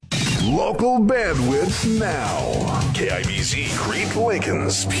Local bandwidth now. KIBZ Crete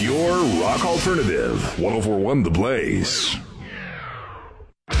Lincoln's Pure Rock Alternative. 1041 The Blaze.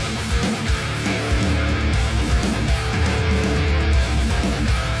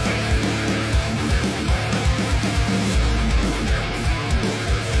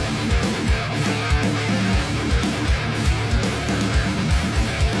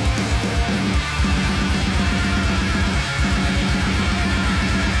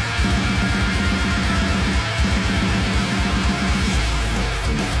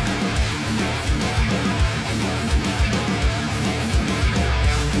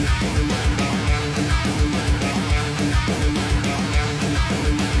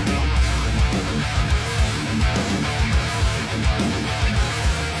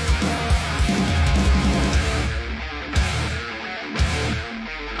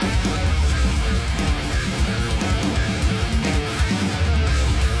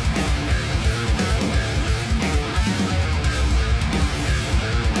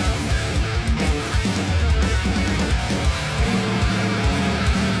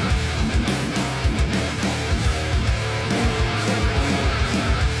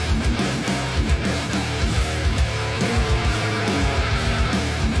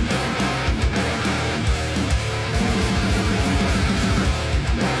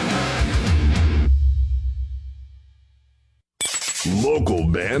 Local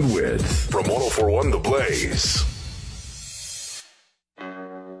bandwidth from 1041 The Blaze.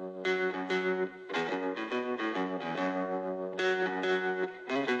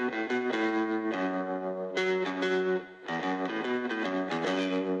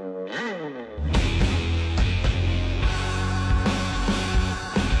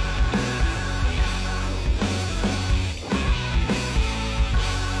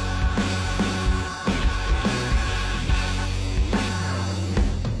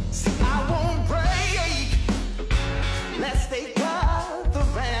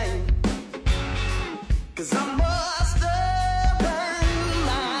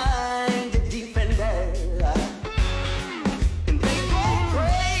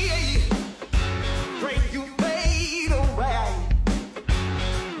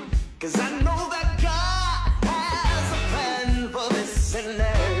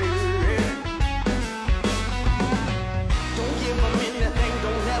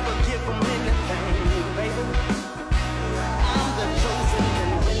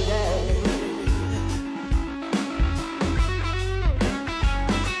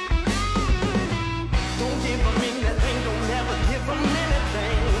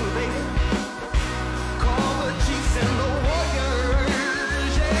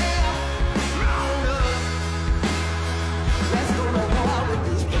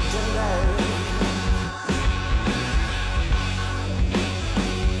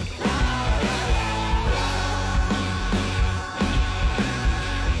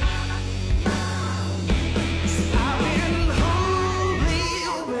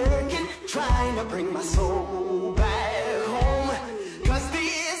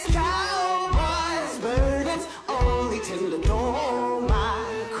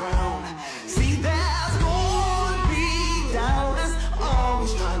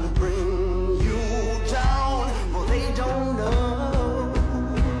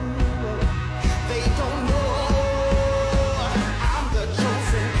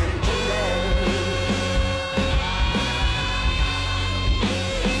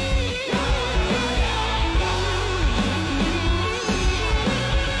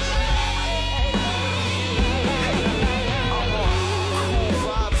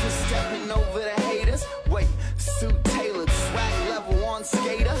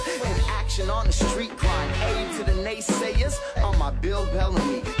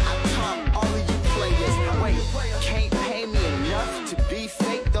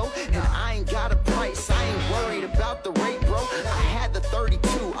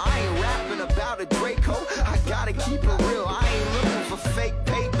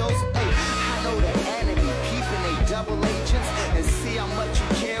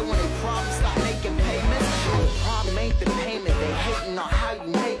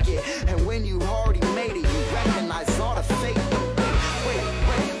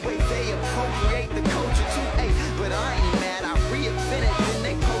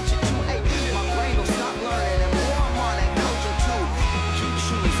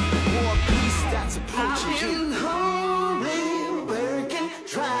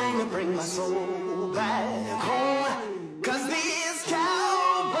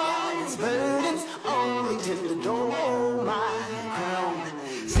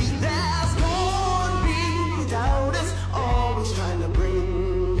 There's gonna be doubters always trying to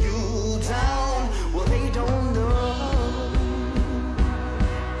bring you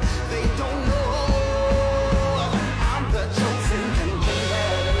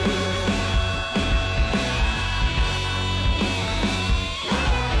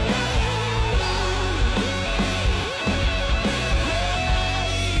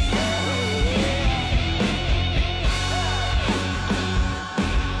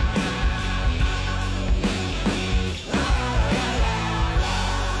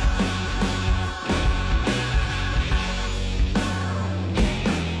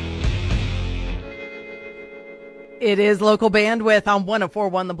It is local bandwidth on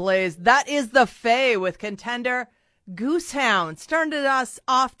 104.1 The Blaze. That is the Fae with Contender. Goosehound started us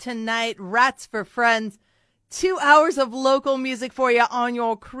off tonight. Rats for Friends. 2 hours of local music for you on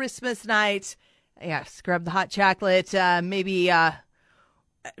your Christmas night. Yeah, scrub the hot chocolate. Maybe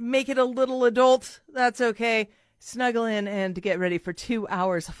make it a little adult. That's okay. Snuggle in and get ready for 2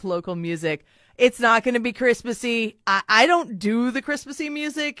 hours of local music. It's not going to be Christmassy. I don't do the Christmassy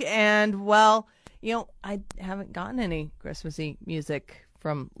music, and well, you know, I haven't gotten any Christmassy music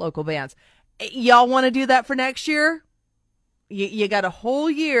from local bands. Y'all want to do that for next year? You got a whole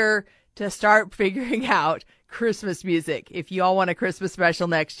year to start figuring out Christmas music if y'all want a Christmas special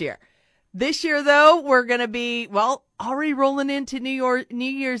next year. This year, though, we're going to be, well, already rolling into New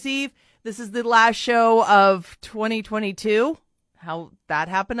Year's Eve. This is the last show of 2022. How that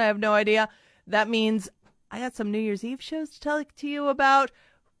happened, I have no idea. That means I got some New Year's Eve shows to tell to you about.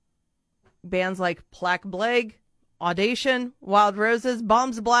 Bands like Black Plague, Audition, Wild Roses,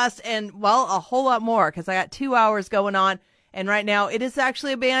 Bombs Blast, and, well, a whole lot more because I got 2 hours going on. And right now, it is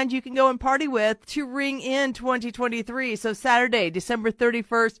actually a band you can go and party with to ring in 2023. So Saturday, December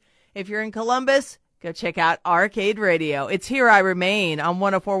 31st, if you're in Columbus, go check out Arcade Radio. It's Here I Remain on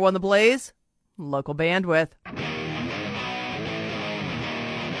 104.1 The Blaze, local bandwidth.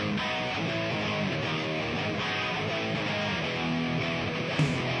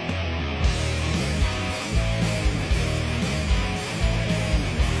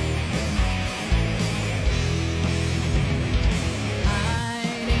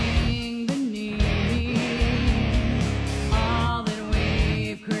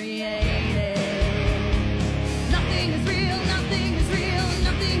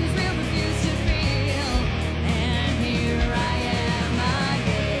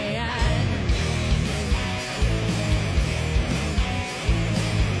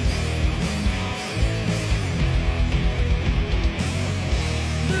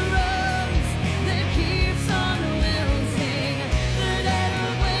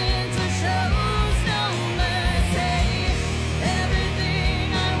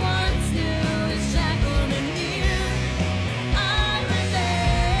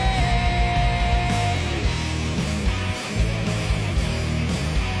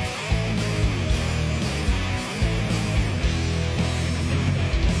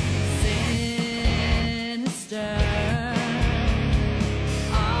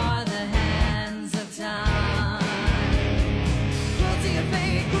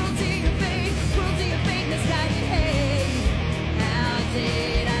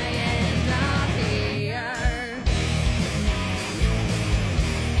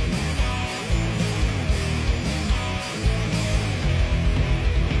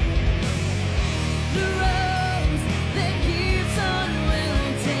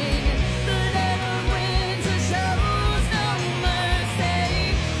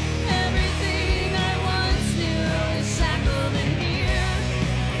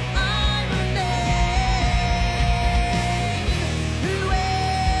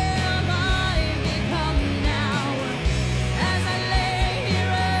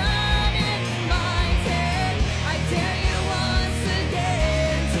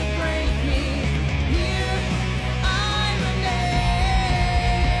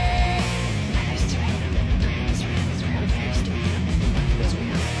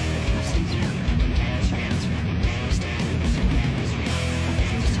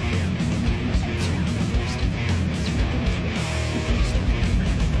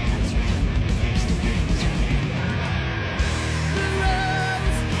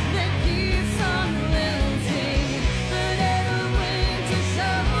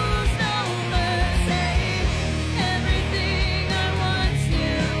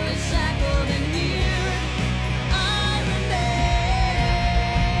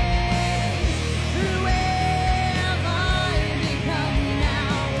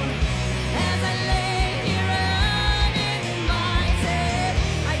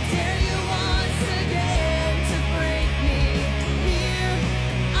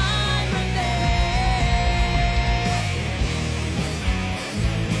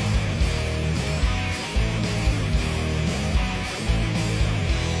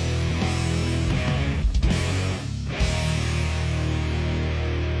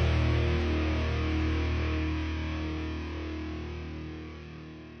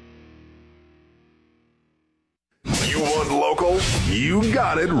 Local? You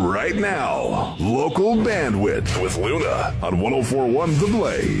got it right now. Local bandwidth with Luna on 104.1 The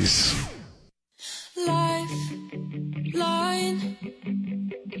Blaze. Lifeline.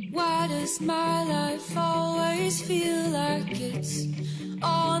 Why does my life always feel like it's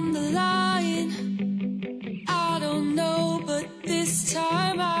on the line? I don't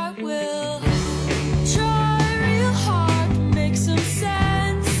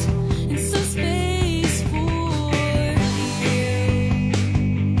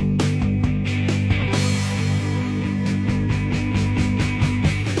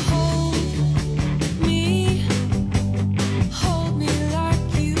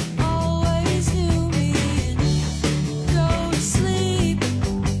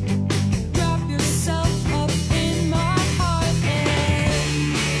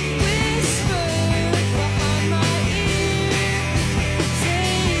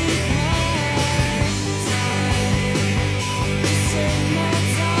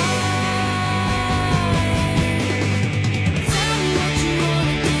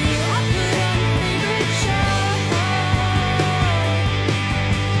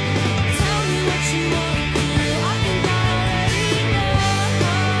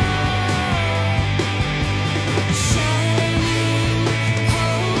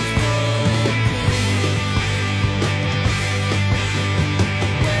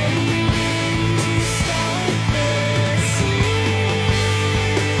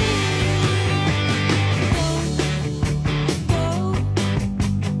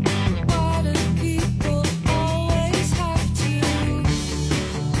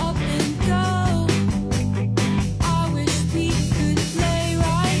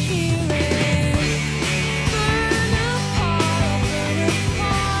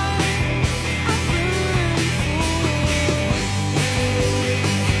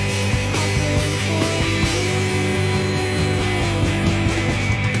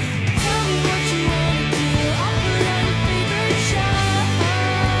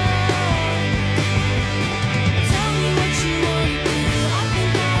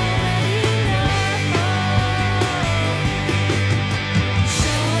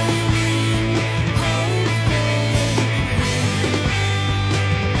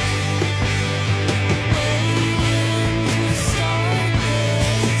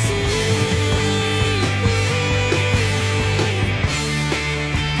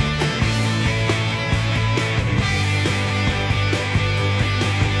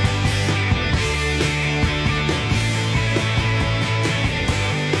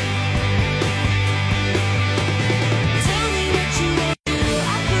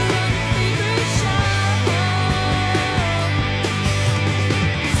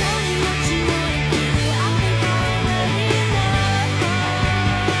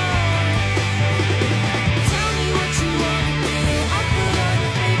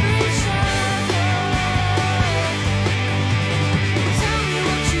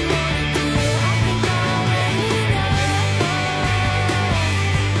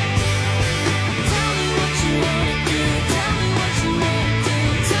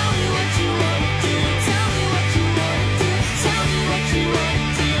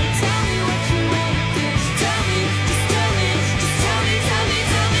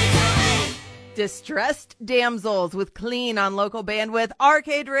Distressed Damsels with Clean on local bandwidth.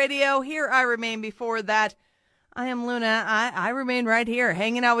 Arcade Radio, Here I Remain. Before that, I am Luna. I remain right here,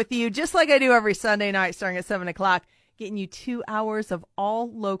 hanging out with you, just like I do every Sunday night starting at 7 o'clock, getting you 2 hours of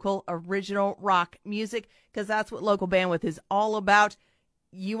all local original rock music, because that's what local bandwidth is all about.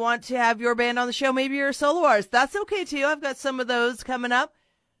 You want to have your band on the show, maybe you're a solo artist. That's okay, too. I've got some of those coming up.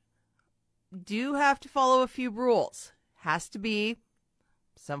 Do have to follow a few rules. Has to be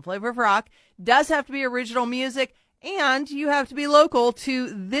some flavor of rock, does have to be original music, and you have to be local to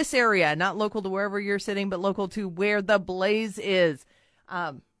this area, not local to wherever you're sitting, but local to where the Blaze is.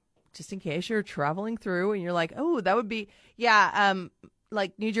 Just in case you're traveling through and you're like, oh, that would be,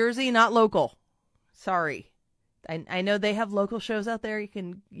 like New Jersey, not local. Sorry. I know they have local shows out there. You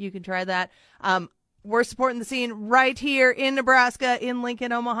can try that. We're supporting the scene right here in Nebraska, in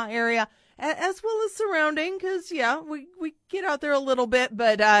Lincoln, Omaha area, as well as surrounding, because, we get out there a little bit,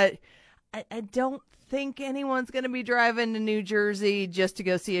 but I don't think anyone's going to be driving to New Jersey just to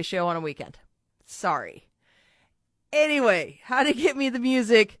go see a show on a weekend. Sorry. Anyway, how to get me the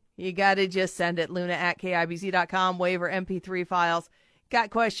music? You got to just send it, luna@kibz.com, wave or MP3 files. Got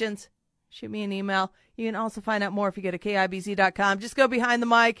questions? Shoot me an email. You can also find out more if you go to kibz.com. Just go behind the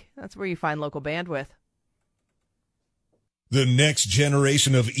mic. That's where you find local bandwidth. The next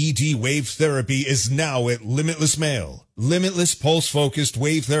generation of ED wave therapy is now at Limitless Male. Limitless pulse-focused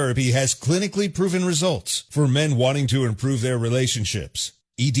wave therapy has clinically proven results for men wanting to improve their relationships.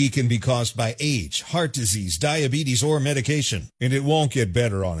 ED can be caused by age, heart disease, diabetes, or medication, and it won't get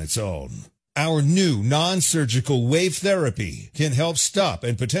better on its own. Our new non-surgical wave therapy can help stop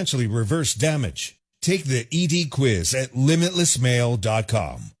and potentially reverse damage. Take the ED quiz at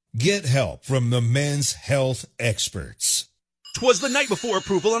limitlessmale.com. Get help from the men's health experts. 'Twas the night before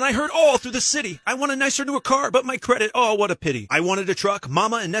approval, and I heard all through the city. I want a nicer, newer car, but my credit, oh, what a pity. I wanted a truck,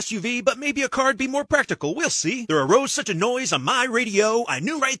 mama, an SUV, but maybe a car'd be more practical. We'll see. There arose such a noise on my radio, I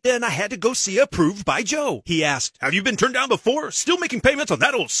knew right then I had to go see Approved by Joe. He asked, have you been turned down before? Still making payments on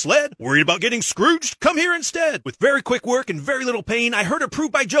that old sled? Worried about getting Scrooged? Come here instead. With very quick work and very little pain, I heard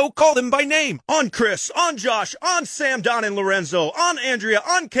Approved by Joe call them by name. On Chris, on Josh, on Sam, Don, and Lorenzo, on Andrea,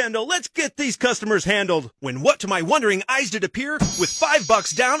 on Kendall, let's get these customers handled. When what to my wondering eyes did appear, with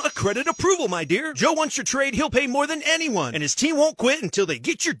 $5 down, a credit approval, my dear. Joe wants your trade, he'll pay more than anyone, and his team won't quit until they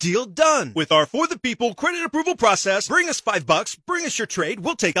get your deal done. With our For the People credit approval process, bring us $5, bring us your trade,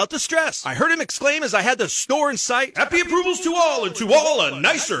 we'll take out the stress. I heard him exclaim as I had the store in sight, happy approvals to all, and to all a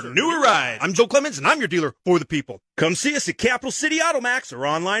nicer, newer ride. I'm Joe Clemens, and I'm your dealer for the people. Come see us at Capital City Automax or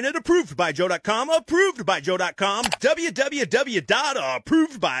online at approvedbyjoe.com, approvedbyjoe.com,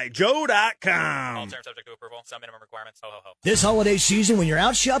 www.approvedbyjoe.com. All terms subject to approval. Some minimum requirements. Ho, ho, ho. This holiday season, when you're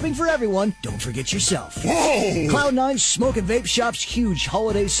out shopping for everyone, don't forget yourself. Whoa! Cloud9 Smoke and Vape Shop's huge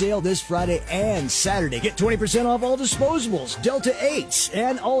holiday sale this Friday and Saturday. Get 20% off all disposables, Delta 8s,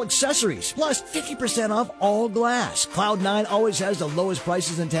 and all accessories, plus 50% off all glass. Cloud9 always has the lowest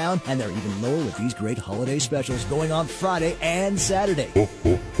prices in town, and they're even lower with these great holiday specials going on Friday and Saturday.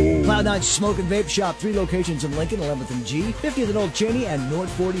 Cloud9 Smoke and Vape Shop, 3 locations in Lincoln, 11th and G, 50th and Old Cheney, and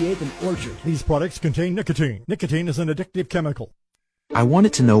North 48th and Orchard. These products contain nicotine. Nicotine is an addictive chemical. I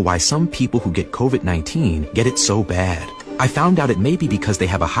wanted to know why some people who get COVID-19 get it so bad. I found out it may be because they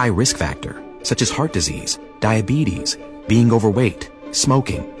have a high risk factor, such as heart disease, diabetes, being overweight,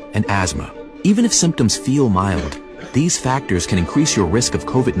 smoking, and asthma. Even if symptoms feel mild, these factors can increase your risk of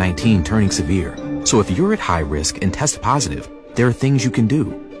COVID-19 turning severe. So if you're at high risk and test positive, there are things you can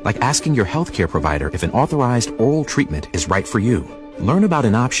do, like asking your healthcare provider if an authorized oral treatment is right for you. Learn about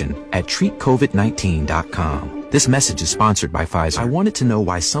an option at treatcovid19.com. This message is sponsored by Pfizer. I wanted to know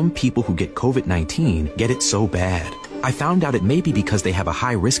why some people who get COVID-19 get it so bad. I found out it may be because they have a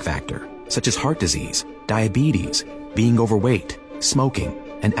high risk factor, such as heart disease, diabetes, being overweight, smoking,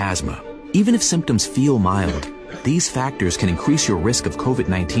 and asthma. Even if symptoms feel mild, these factors can increase your risk of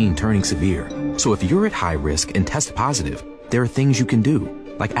COVID-19 turning severe. So if you're at high risk and test positive, there are things you can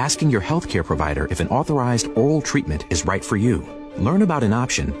do, like asking your healthcare provider if an authorized oral treatment is right for you. Learn about an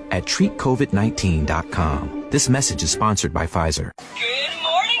option at treatcovid19.com. This message is sponsored by Pfizer. Good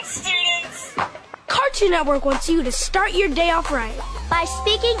morning, students! Cartoon Network wants you to start your day off right by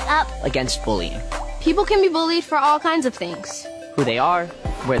speaking up against bullying. People can be bullied for all kinds of things. Who they are,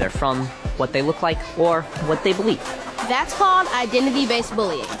 where they're from, what they look like, or what they believe. That's called identity-based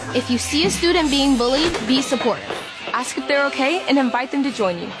bullying. If you see a student being bullied, be supportive. Ask if they're okay and invite them to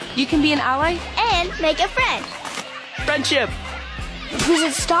join you. You can be an ally and make a friend. Friendship.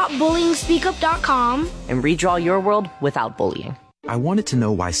 Visit StopBullyingSpeakUp.com and redraw your world without bullying. I wanted to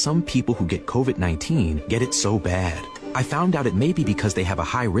know why some people who get COVID-19 get it so bad. I found out it may be because they have a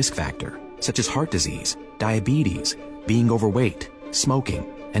high risk factor, such as heart disease, diabetes, being overweight, smoking,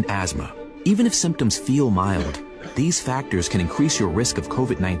 and asthma. Even if symptoms feel mild, these factors can increase your risk of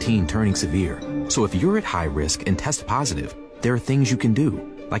COVID-19 turning severe. So if you're at high risk and test positive, there are things you can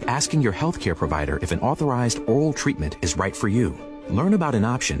do, like asking your healthcare provider if an authorized oral treatment is right for you. Learn about an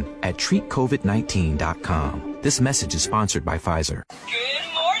option at treatcovid19.com. This message is sponsored by Pfizer.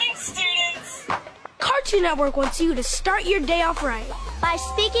 Good morning, students. Cartoon Network wants you to start your day off right by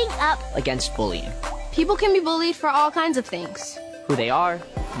speaking up against bullying. People can be bullied for all kinds of things. Who they are,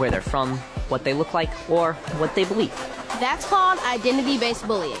 where they're from, what they look like, or what they believe. That's called identity-based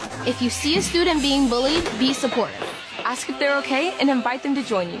bullying. If you see a student being bullied, be supportive. Ask if they're okay and invite them to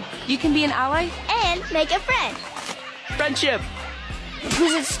join you. You can be an ally and make a friend. Friendship!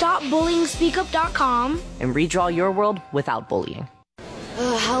 Visit StopBullyingSpeakUp.com and redraw your world without bullying.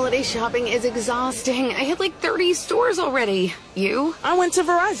 Holiday shopping is exhausting. I hit like 30 stores already. You? I went to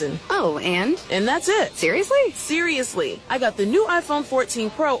Verizon. Oh, and? And that's it. Seriously? Seriously. I got the new iPhone 14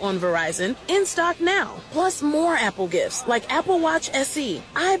 Pro on Verizon in stock now. Plus more Apple gifts like Apple Watch SE,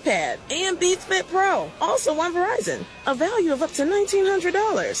 iPad, and Beats Fit Pro. Also on Verizon. A value of up to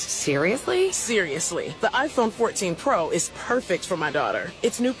 $1,900. Seriously? Seriously. The iPhone 14 Pro is perfect for my daughter.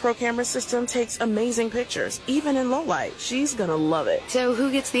 Its new Pro camera system takes amazing pictures, even in low light. She's gonna love it. So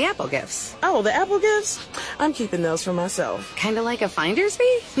who gets the Apple gifts? Oh, the Apple gifts? I'm keeping those for myself. Kind of like a finder's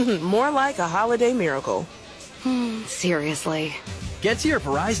fee? More like a holiday miracle. Seriously. Get to your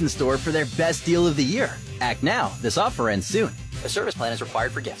Verizon store for their best deal of the year. Act now. This offer ends soon. A service plan is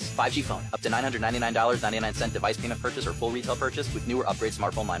required for gifts. 5G phone. Up to $999.99 device payment purchase or full retail purchase with newer upgrade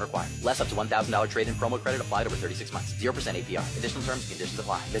smartphone line required. Less up to $1,000 trade-in promo credit applied over 36 months. 0% APR. Additional terms and conditions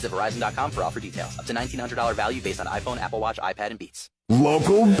apply. Visit Verizon.com for offer details. Up to $1,900 value based on iPhone, Apple Watch, iPad, and Beats.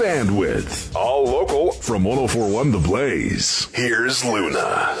 Local bandwidth. All local from 104.1 The Blaze. Here's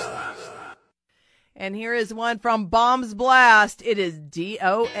Luna. And here is one from Bombs Blast. It is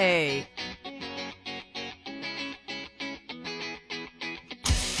DOA.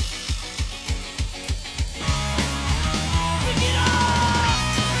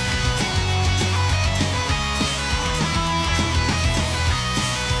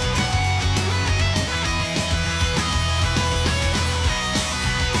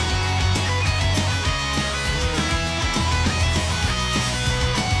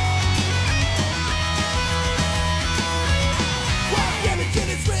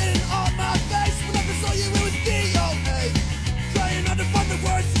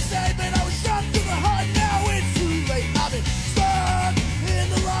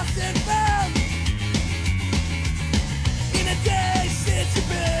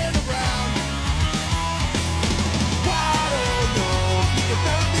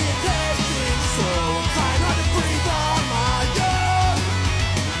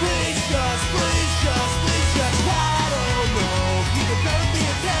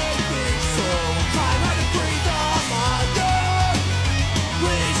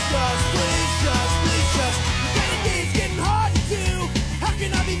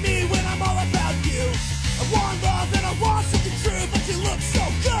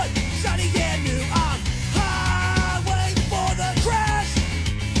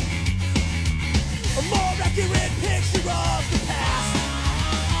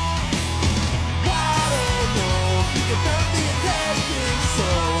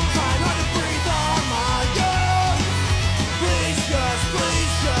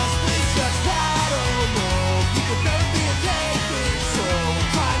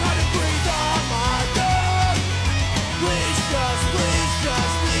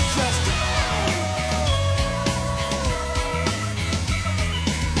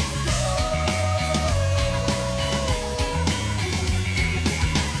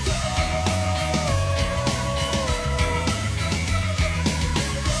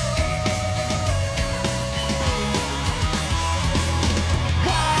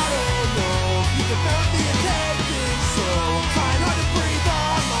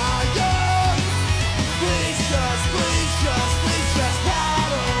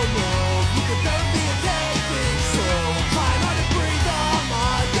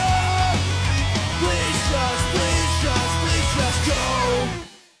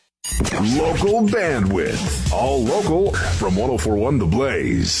 Local bandwidth. All local from 104.1 The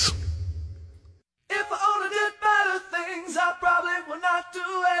Blaze. If I only did better things, I probably would not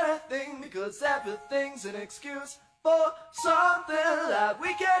do anything, because everything's an excuse for something that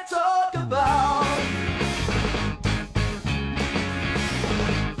we can't talk about.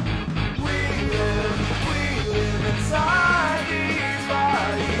 We live inside these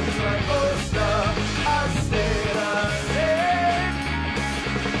bodies like most of us stay the same.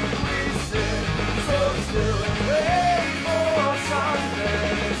 We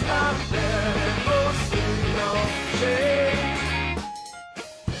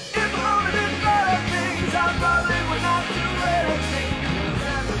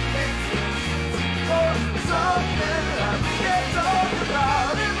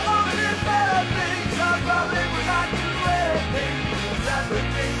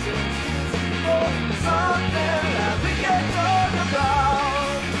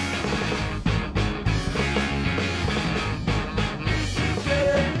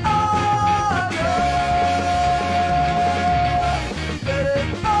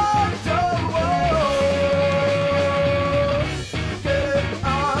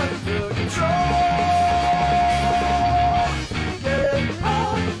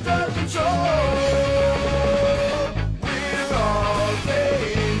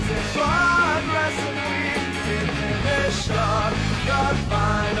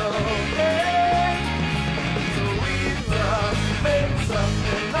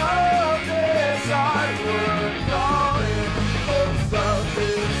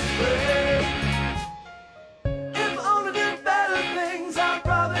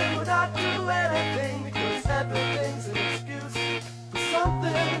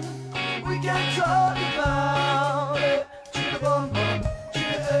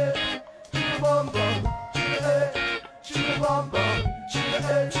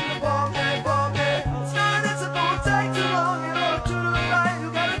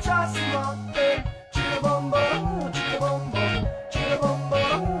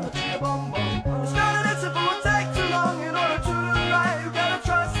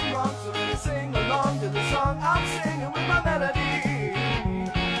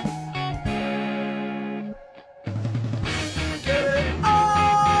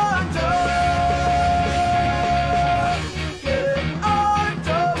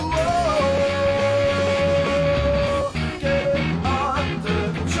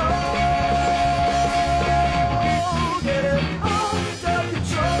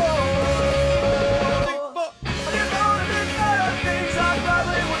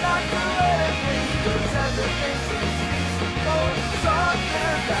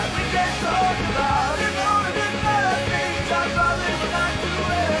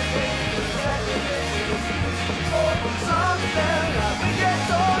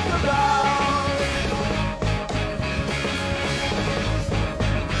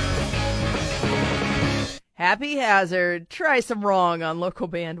Happy Hazard, Try Some Wrong on Local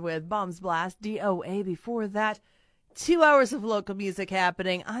Bandwidth, Bombs Blast, DOA. Before that, 2 hours of local music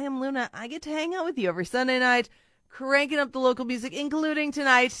happening. I am Luna. I get to hang out with you every Sunday night, cranking up the local music, including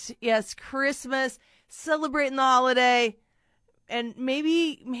tonight. Yes, Christmas, celebrating the holiday. And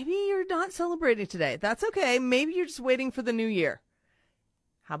maybe you're not celebrating today. That's okay. Maybe you're just waiting for the new year.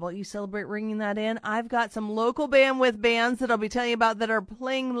 How about you celebrate ringing that in? I've got some local bandwidth bands that I'll be telling you about that are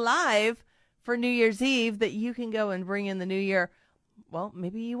playing live for New Year's Eve that you can go and bring in the new year. Well,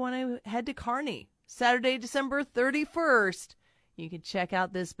 maybe you want to head to Kearney, Saturday, December 31st. You can check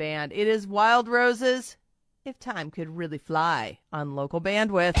out this band. It is Wild Roses, If Time Could Really Fly, on Local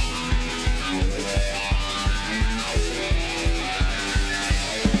Bandwidth.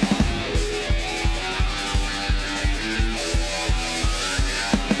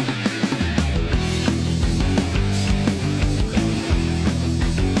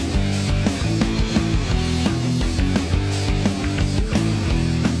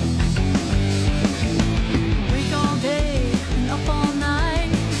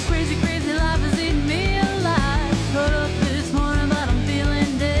 This morning, but I'm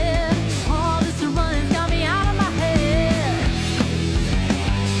feeling dead. All this running.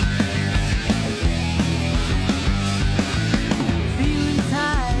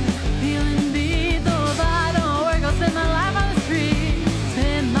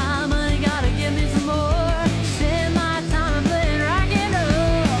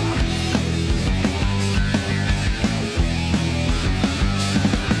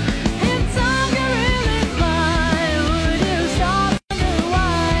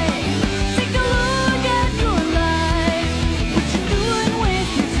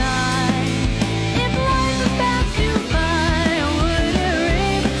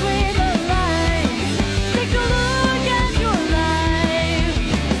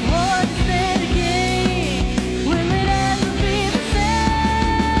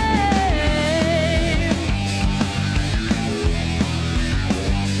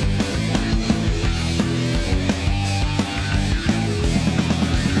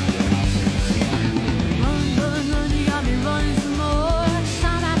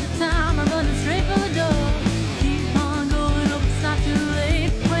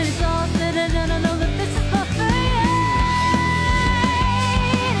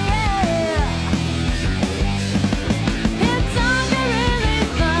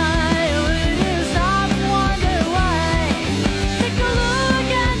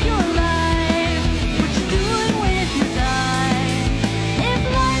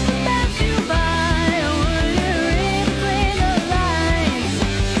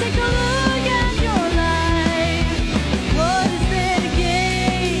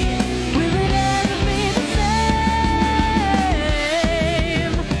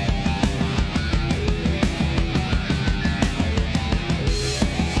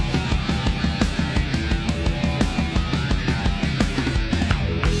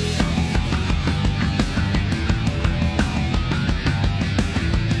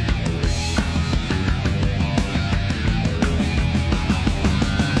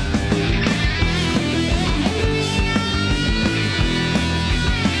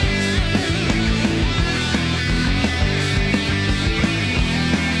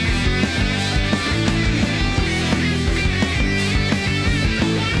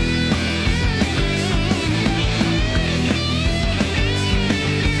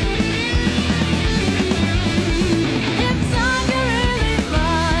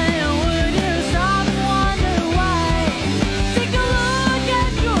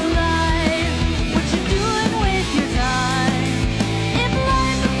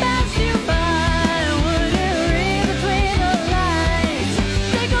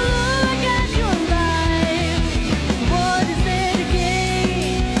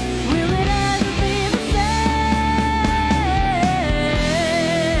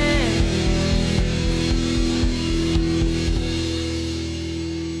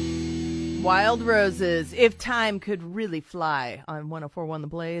 Wild Roses. If time could really fly on 104.1 The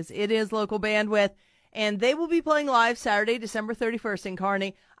Blaze, it is local bandwidth. And they will be playing live Saturday, December 31st in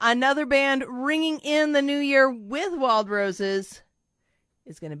Kearney. Another band ringing in the new year with Wild Roses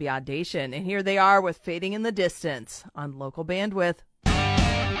is going to be Audacion. And here they are with Fading in the Distance on local bandwidth.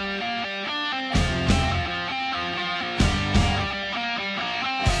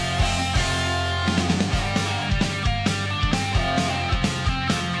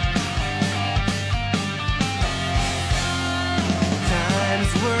 Times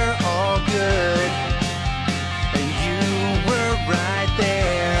were all good, and you were right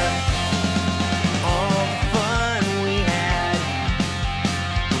there. All the fun we had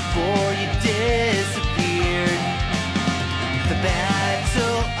before you disappeared. The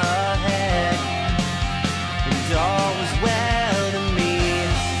battle ahead, and all was well to me.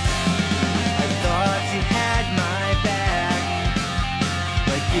 I thought you had my back,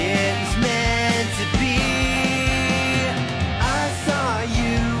 like it was meant to be. I saw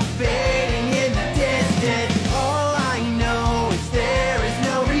you fading in the distance. All I know is there is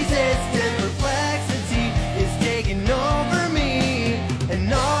no resistance. Perplexity is taking over me,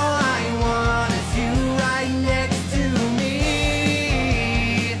 and all I want is you right next to me.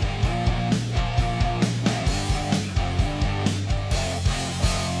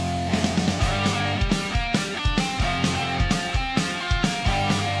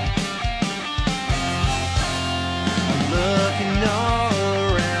 I'm looking all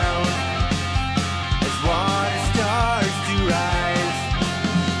around as water starts to rise.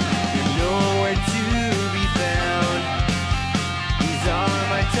 You're nowhere to be found. These are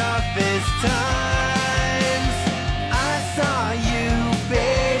my toughest times. I saw you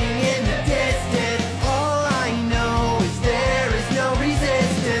fading in the distance. All I know is there is no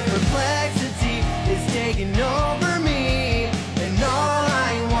resistance. Perplexity is taking over me, and all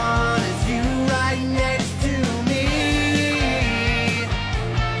I want is you right next to me.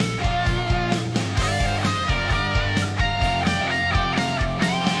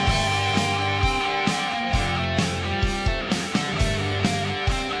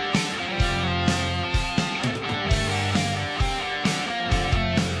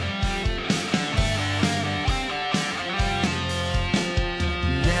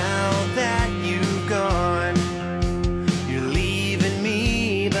 Now that you've gone, you're leaving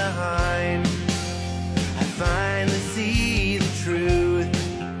me behind. I finally see the truth.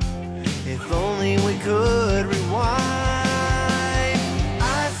 If only we could rewind.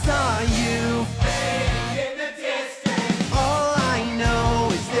 I saw you fading in the distance. All I know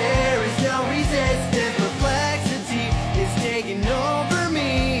is there is no resistance. Perplexity is taking over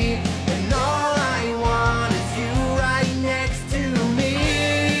me, and all I want is you right next to me.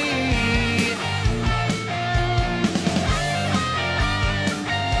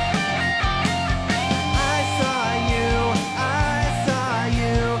 I saw you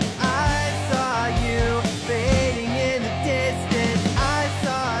fading in the distance. I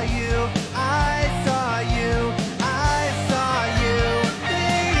saw you fading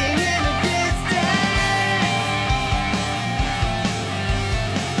in the distance.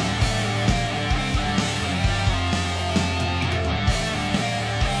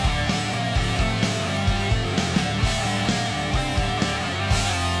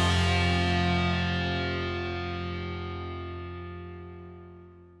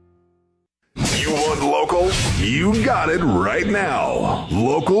 You want local? You got it right now.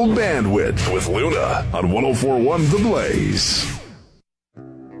 Local bandwidth with Luna on 104.1 The Blaze.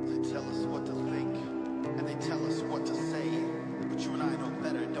 They tell us what to think, and they tell us what to say. But you and I know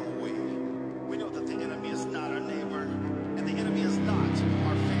better, don't we? We know that the enemy is not our neighbor, and the enemy is not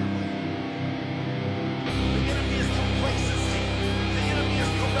our family. The enemy is complacency. The enemy is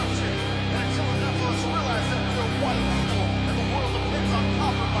corruption. And until enough of us realize that we are one people, and the world depends on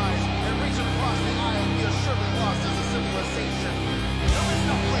compromise, and reaching across the aisle, we are surely lost as a civilization. There is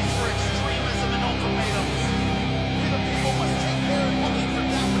no place for extremism and ultimatums. We the people must take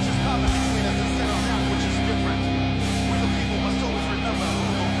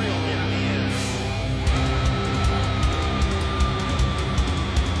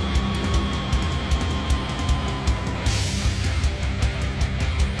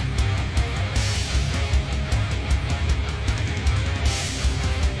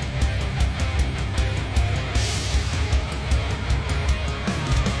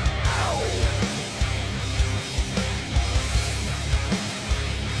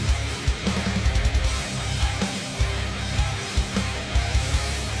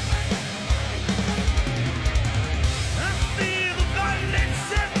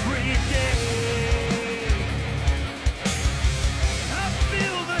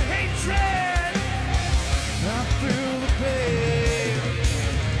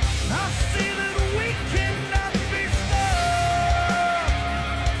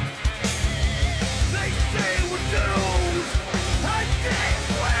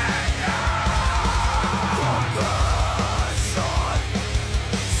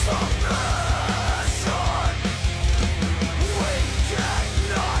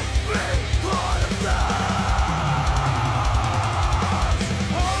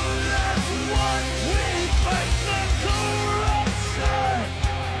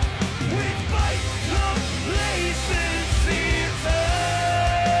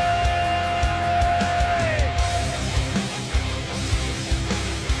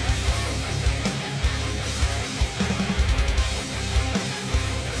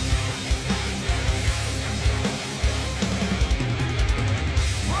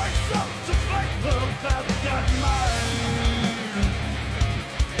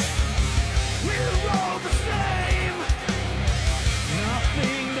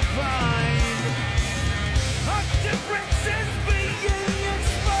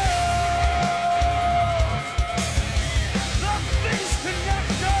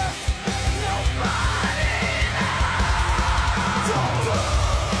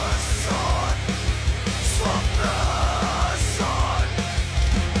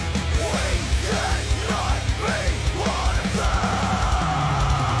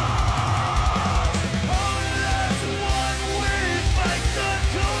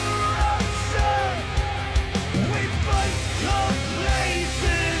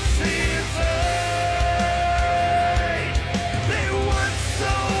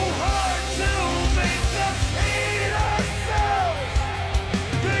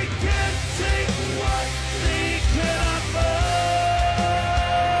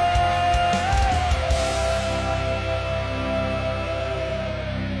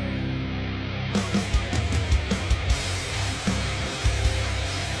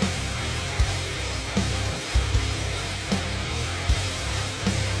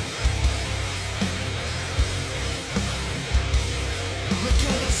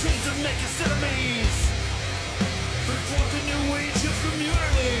darkest enemies. Bring forth a new age of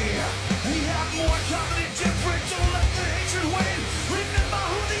community. We have more common and different. Don't let the hatred win. Remember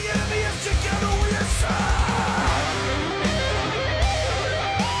who the enemy is. Together we are strong.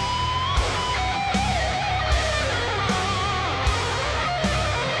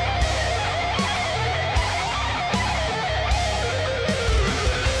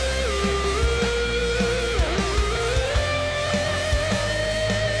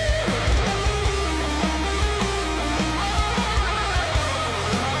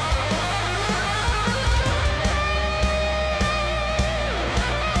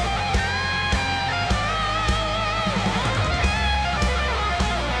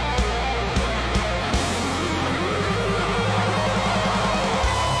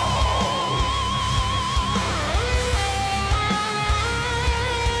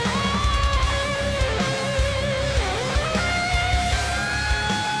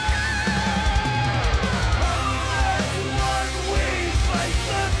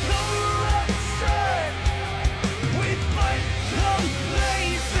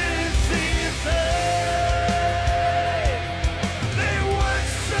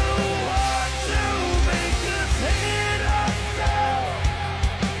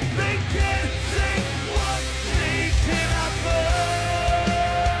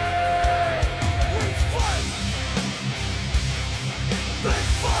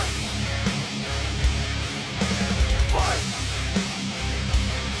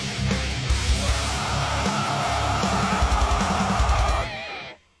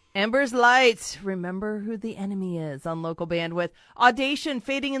 Ember's Light, Remember Who the Enemy Is on Local Bandwidth. Audition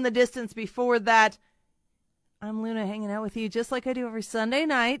fading in the distance before that. I'm Luna hanging out with you just like I do every Sunday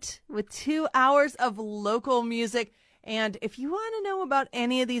night with 2 hours of local music. And if you want to know about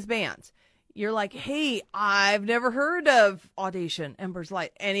any of these bands, you're like, hey, I've never heard of Audition, Ember's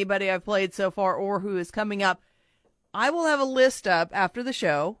Light, anybody I've played so far or who is coming up, I will have a list up after the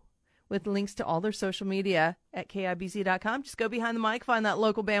show with links to all their social media at KIBZ.com. Just go behind the mic, find that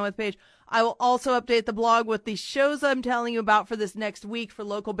Local Bandwidth page. I will also update the blog with the shows I'm telling you about for this next week for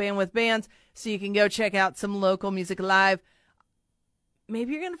Local Bandwidth bands, so you can go check out some local music live.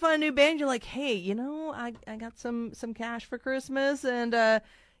 Maybe you're going to find a new band. You're like, hey, you know, I got some cash for Christmas, and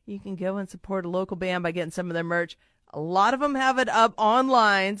you can go and support a local band by getting some of their merch. A lot of them have it up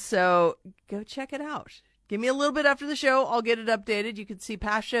online, so go check it out. Give me a little bit after the show. I'll get it updated. You can see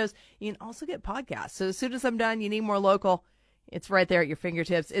past shows. You can also get podcasts. So as soon as I'm done, you need more local, it's right there at your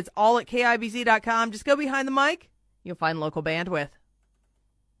fingertips. It's all at KIBZ.com. Just go behind the mic. You'll find Local Bandwidth.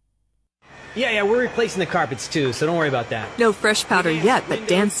 Yeah, we're replacing the carpets too, so don't worry about that. No fresh powder yet, but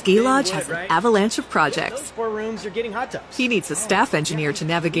Dan's Ski Lodge has an avalanche of projects. Those 4 rooms are getting hot tubs. He needs a staff engineer to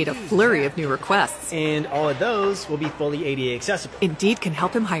navigate a flurry of new requests. And all of those will be fully ADA accessible. Indeed can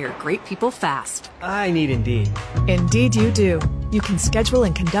help him hire great people fast. I need Indeed. Indeed you do. You can schedule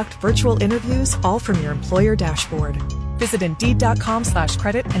and conduct virtual interviews all from your employer dashboard. Visit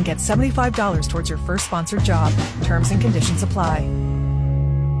Indeed.com/credit and get $75 towards your first sponsored job. Terms and conditions apply.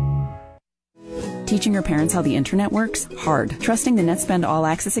 Teaching your parents how the internet works? Hard. Trusting the Netspend All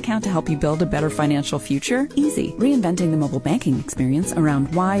Access account to help you build a better financial future? Easy. Reinventing the mobile banking experience around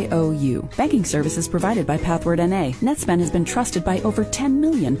YOU. Banking services provided by Pathward NA. Netspend has been trusted by over 10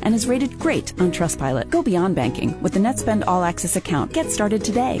 million and is rated great on Trustpilot. Go beyond banking with the Netspend All Access account. Get started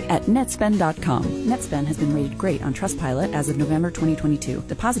today at netspend.com. Netspend has been rated great on Trustpilot as of November 2022.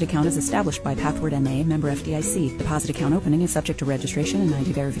 Deposit account is established by Pathward NA, member FDIC. Deposit account opening is subject to registration and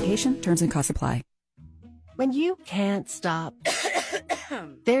ID verification. Terms and costs apply. When you can't stop,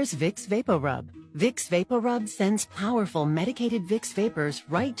 there's Vicks VapoRub. Vicks VapoRub sends powerful medicated Vicks vapors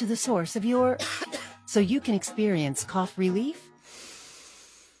right to the source of your... so you can experience cough relief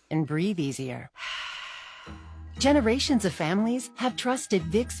and breathe easier. Generations of families have trusted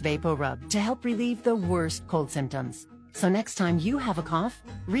Vicks VapoRub to help relieve the worst cold symptoms. So next time you have a cough,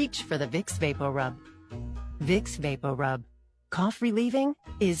 reach for the Vicks VapoRub. Vicks VapoRub. Cough relieving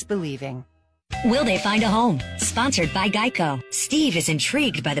is believing. Will they find a home? Sponsored by Geico. Steve is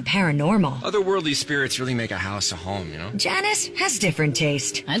intrigued by the paranormal. Otherworldly spirits really make a house a home, you know? Janice has different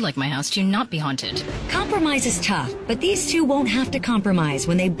taste. I'd like my house to not be haunted. Compromise is tough, but these two won't have to compromise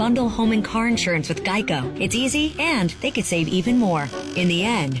when they bundle home and car insurance with Geico. It's easy, and they could save even more. In the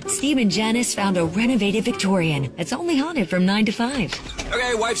end, Steve and Janice found a renovated Victorian that's only haunted from 9 to 5.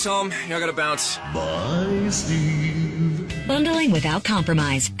 Okay, wife's home. I gotta bounce. Bye, Steve. Bundling without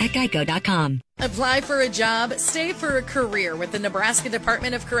compromise at Geico.com. Apply for a job, stay for a career with the Nebraska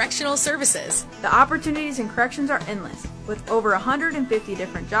Department of Correctional Services. The opportunities in corrections are endless, with over 150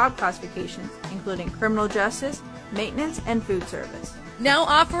 different job classifications, including criminal justice, maintenance, and food service. Now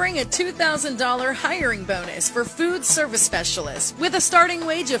offering a $2,000 hiring bonus for food service specialists with a starting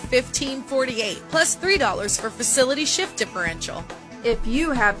wage of $15.48 plus $3 for facility shift differential. If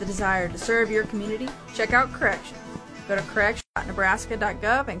you have the desire to serve your community, check out Corrections. Go to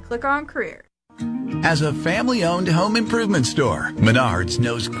corrections.nebraska.gov and click on Careers. As a family-owned home improvement store, Menards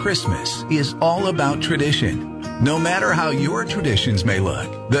knows Christmas is all about tradition. No matter how your traditions may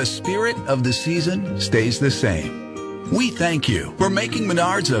look, the spirit of the season stays the same. We thank you for making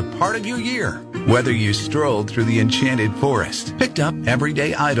Menards a part of your year. Whether you strolled through the enchanted forest, picked up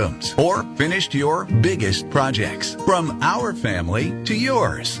everyday items, or finished your biggest projects, from our family to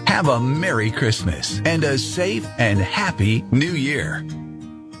yours, have a Merry Christmas and a safe and happy New Year.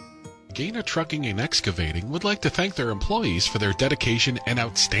 Gaina Trucking and Excavating would like to thank their employees for their dedication and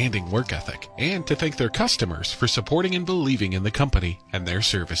outstanding work ethic, and to thank their customers for supporting and believing in the company and their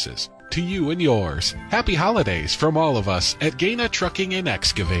services. To you and yours, happy holidays from all of us at Gaina Trucking and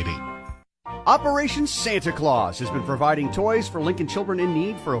Excavating. Operation Santa Claus has been providing toys for Lincoln children in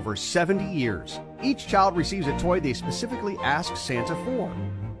need for over 70 years. Each child receives a toy they specifically ask Santa for.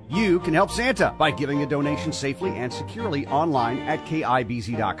 You can help Santa by giving a donation safely and securely online at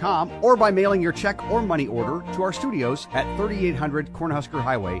KIBZ.com or by mailing your check or money order to our studios at 3800 Cornhusker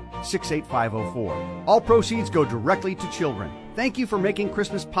Highway, 68504. All proceeds go directly to children. Thank you for making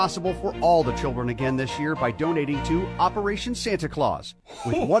Christmas possible for all the children again this year by donating to Operation Santa Claus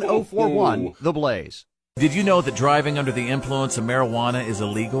with 1041 The Blaze. Did you know that driving under the influence of marijuana is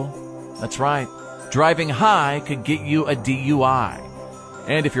illegal? That's right. Driving high could get you a DUI.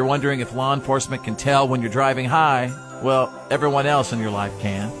 And if you're wondering if law enforcement can tell when you're driving high, well, everyone else in your life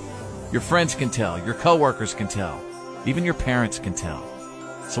can. Your friends can tell, your coworkers can tell, even your parents can tell.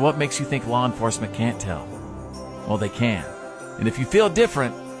 So what makes you think law enforcement can't tell? Well, they can. And if you feel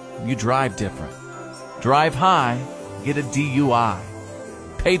different, you drive different. Drive high, get a DUI.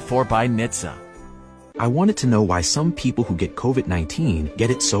 Paid for by NHTSA. I wanted to know why some people who get COVID-19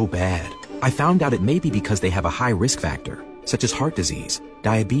 get it so bad. I found out it may be because they have a high risk factor, such as heart disease,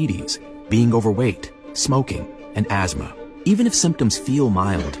 diabetes, being overweight, smoking, and asthma. Even if symptoms feel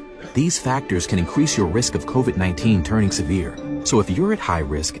mild, these factors can increase your risk of COVID-19 turning severe. So if you're at high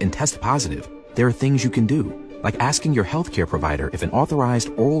risk and test positive, there are things you can do, like asking your healthcare provider if an authorized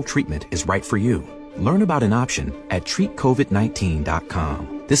oral treatment is right for you. Learn about an option at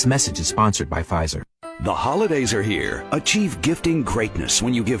treatcovid19.com. This message is sponsored by Pfizer. The holidays are here. Achieve gifting greatness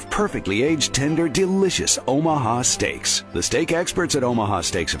when you give perfectly aged, tender, delicious Omaha steaks. The steak experts at Omaha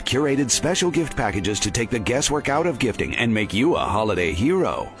Steaks have curated special gift packages to take the guesswork out of gifting and make you a holiday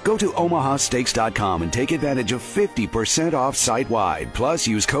hero. Go to omahasteaks.com and take advantage of 50% off site-wide. Plus,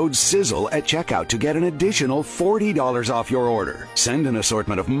 use code SIZZLE at checkout to get an additional $40 off your order. Send an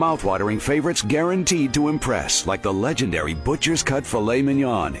assortment of mouthwatering favorites guaranteed to impress, like the legendary Butcher's Cut Filet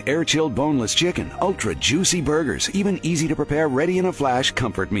Mignon, air-chilled boneless chicken, ultra juicy burgers, even easy to prepare, ready in a flash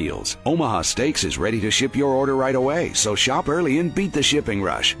comfort meals. Omaha Steaks is ready to ship your order right away, so shop early and beat the shipping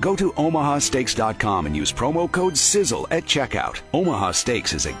rush. Go to omahasteaks.com and use promo code SIZZLE at checkout. Omaha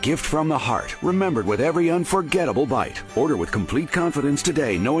Steaks is a gift from the heart, remembered with every unforgettable bite. Order with complete confidence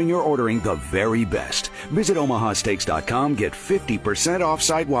today, knowing you're ordering the very best. Visit omahasteaks.com, get 50% off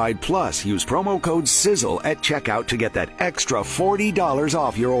site-wide, plus use promo code SIZZLE at checkout to get that extra $40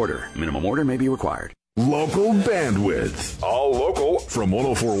 off your order. Minimum order may be required. Local bandwidth. All local from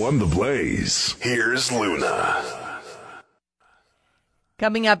 1041 The Blaze. Here's Luna.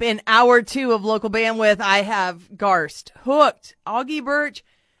 Coming up in hour 2 of Local Bandwidth, I have Garst, Hooked, Augie Birch,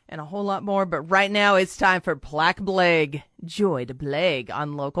 and a whole lot more. But right now it's time for Plaque Bleg. Joy to Bleg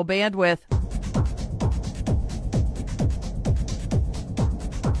on Local Bandwidth.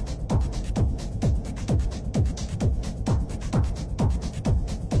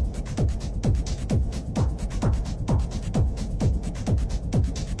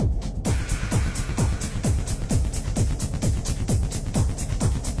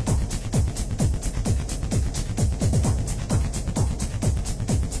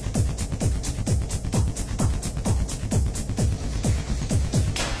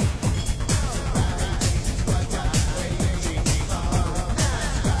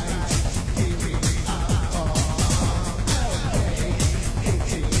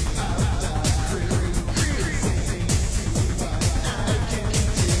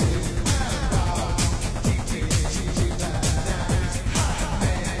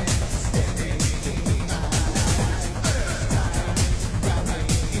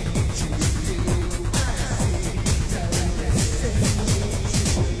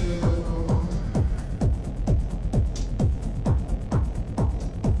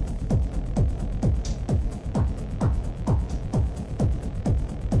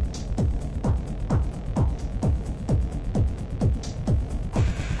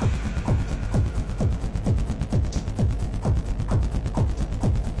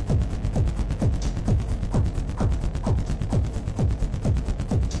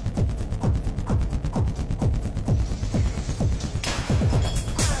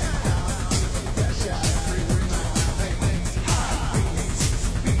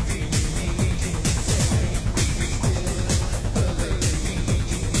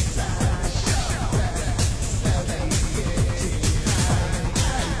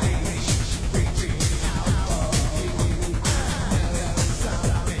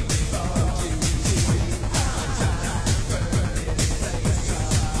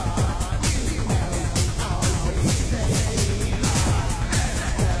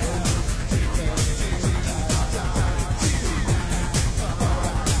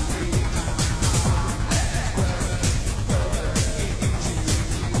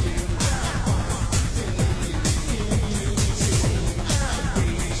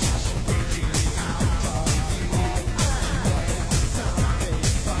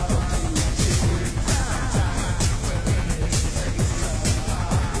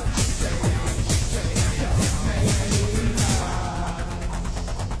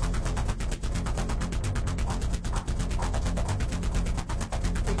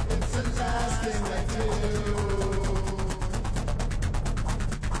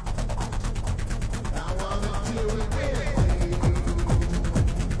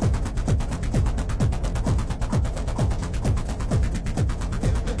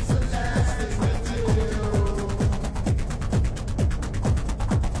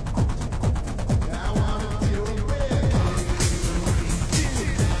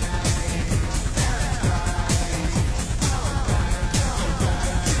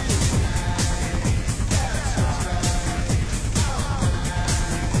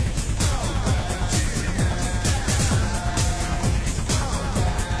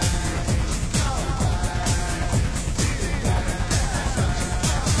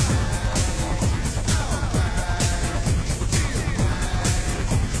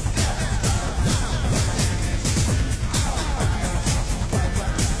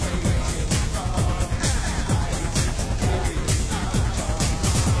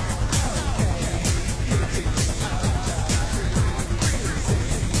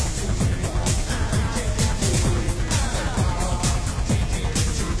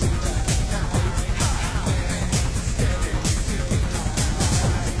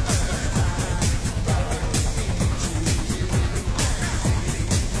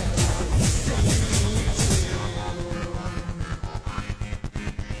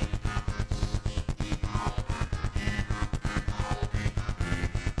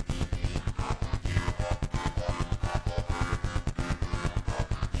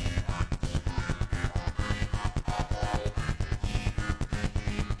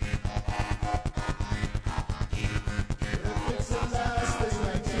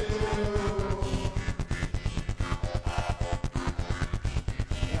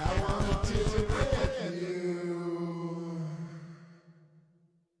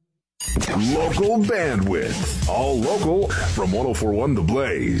 Local bandwidth. All local from 1041 The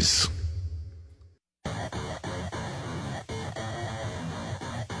Blaze.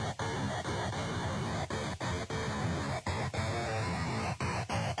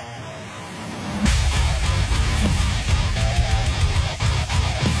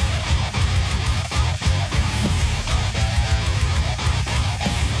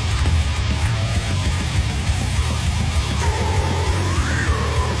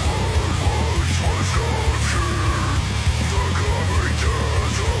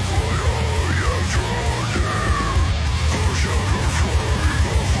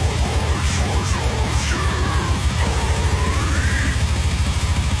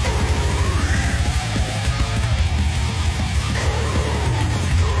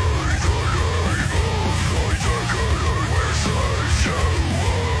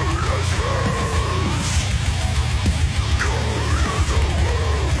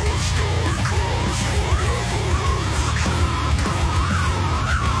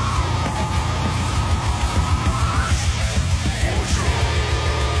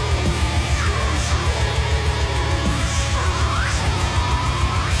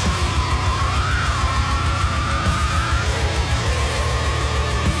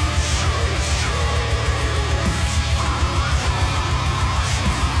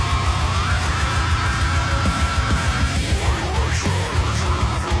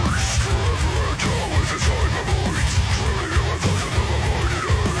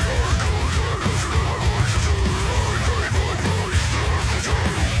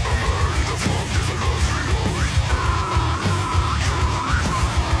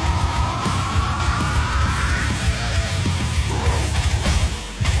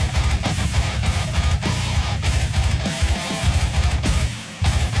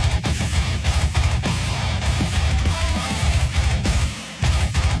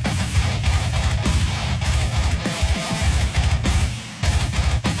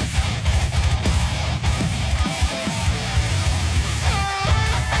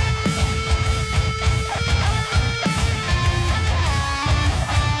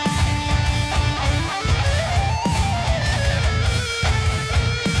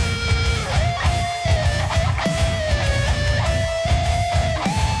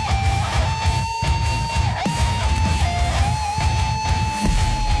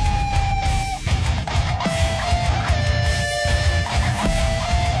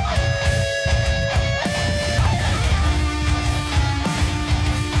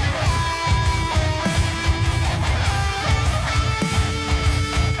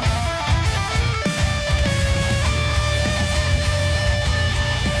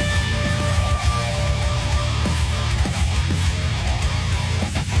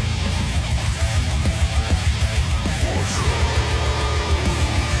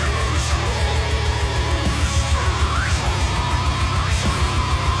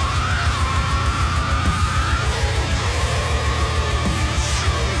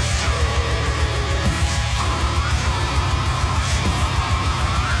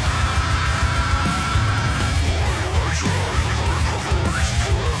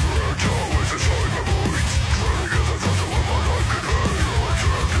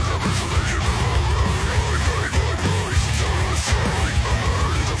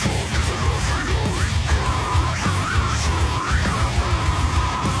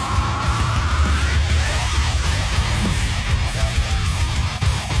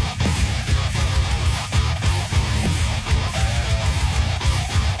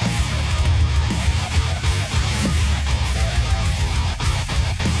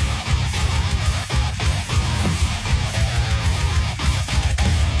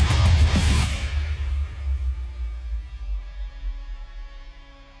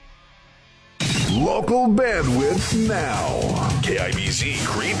 Local bandwidth now. KIBZ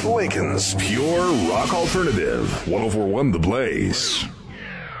Crete Lincoln's Pure Rock Alternative. 1041 The Blaze.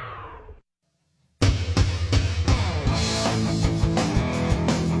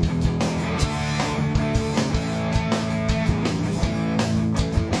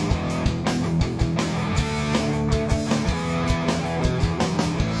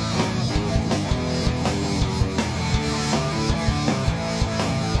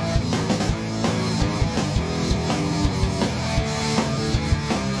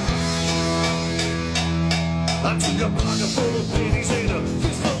 I took a pocket full of pennies and a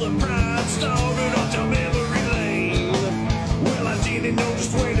fistful of pride, started off down memory lane. Well, I didn't know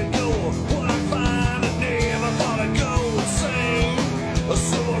just where to go, what I'd find, and never thought I'd go insane.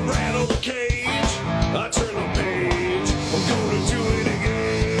 So I rattled the cage, I turned the page, I'm gonna do it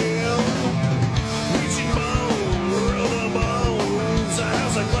again. Reaching bone, roll the bones, a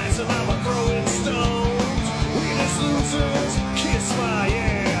house of glass in my throat.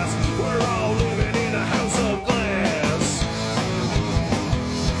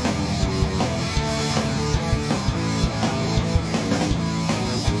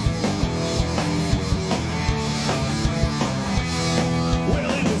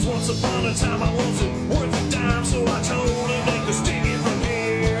 upon a time I wasn't worth a dime, so I told him they could stick it from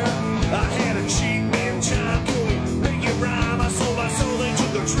here. I had a cheap man John Coy, make it rhyme. I sold my soul, they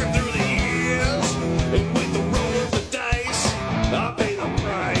took a trip through the years. And with the roll of the dice, I paid the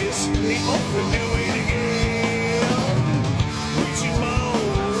price. He often do it again. Reaching more,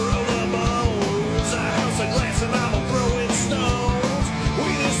 roll the bones. A house of glass and I'm a throwing stones.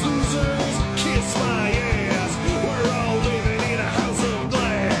 Winners, losers, kiss my ass. We're all living in a house of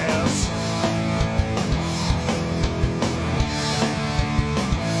glass.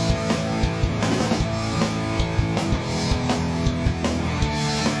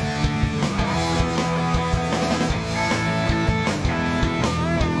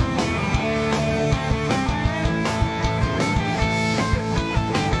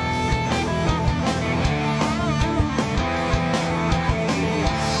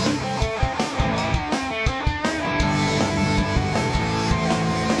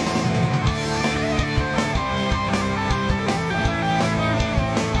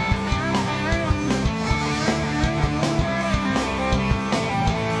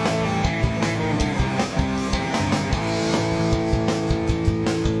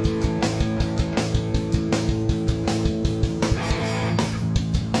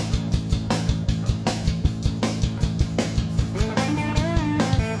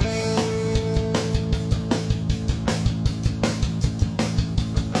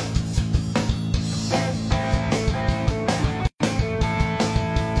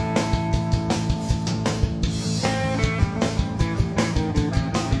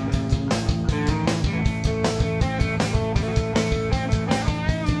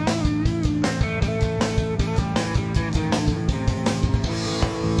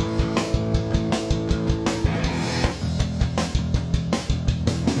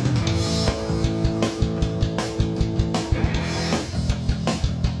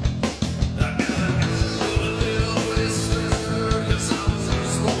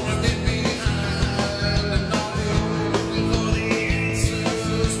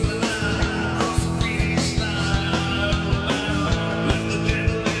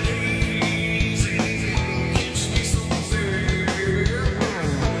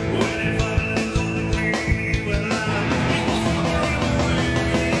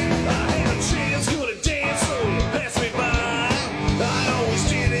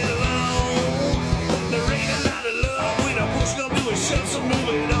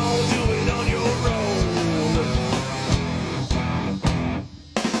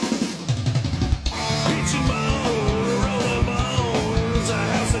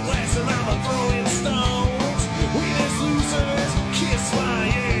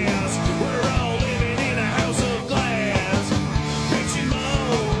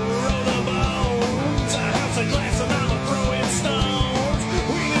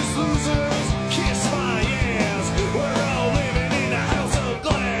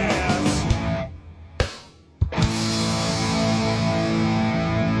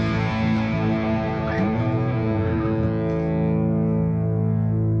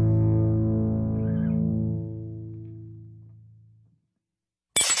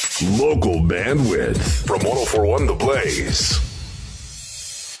 Local bandwidth from 1041 The Blaze.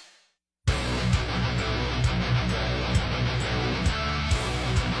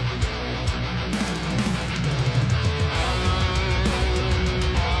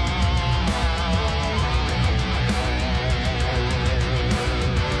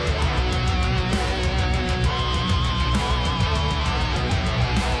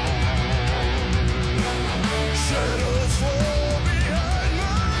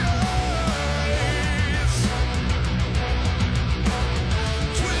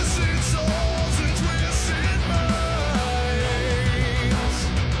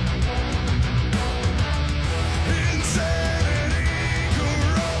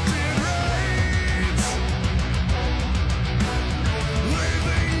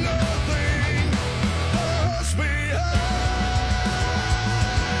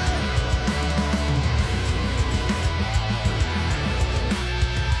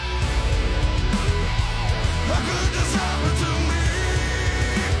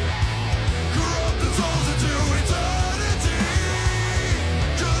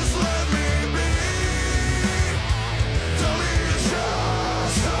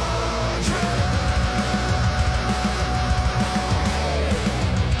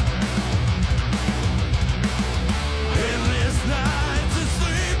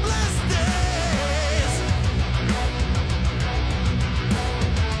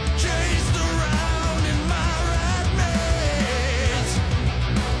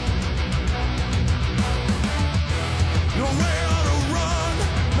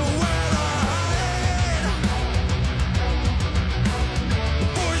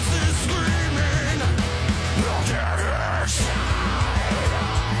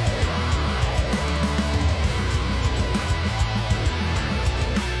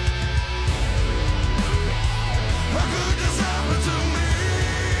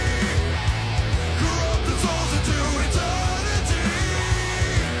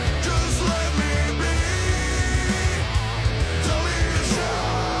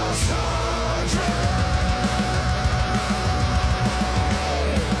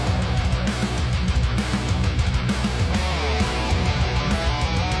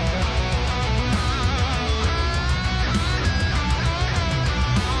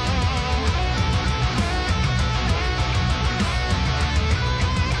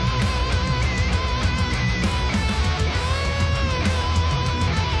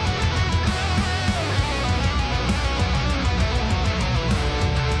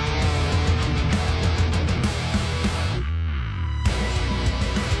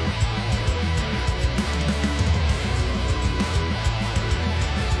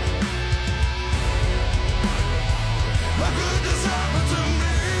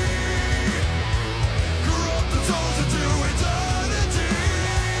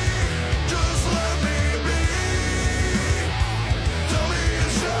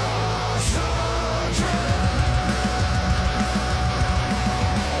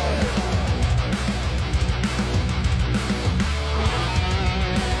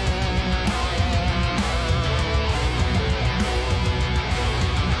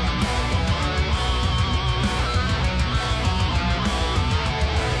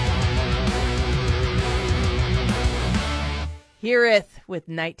 Heareth with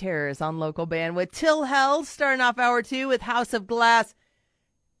Night Terrors on Local Bandwidth. Till Hell starting off hour 2 with House of Glass.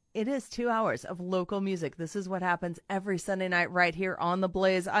 It is 2 hours of local music. This is what happens every Sunday night right here on The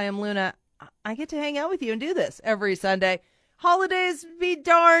Blaze. I am Luna. I get to hang out with you and do this every Sunday. Holidays be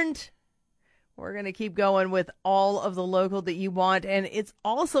darned. We're going to keep going with all of the local that you want, and it's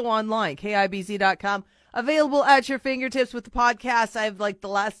also online, KIBZ.com, available at your fingertips with the podcast. I have like the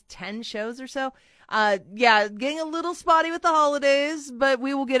last 10 shows or so. Getting a little spotty with the holidays, but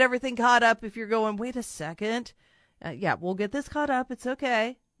we will get everything caught up. If you're going, wait a second. We'll get this caught up. It's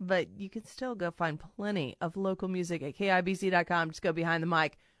okay. But you can still go find plenty of local music at KIBZ.com. Just go behind the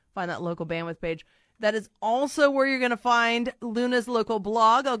mic, find that local bandwidth page. That is also where you're going to find Luna's local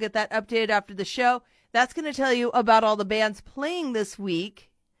blog. I'll get that updated after the show. That's going to tell you about all the bands playing this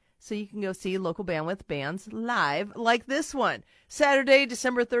week, so you can go see Local Bandwidth bands live, like this one. Saturday,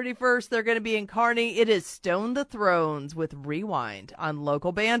 December 31st, they're going to be in Kearney. It is Stone the Thrones with Rewind on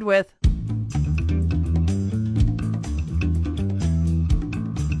Local Bandwidth.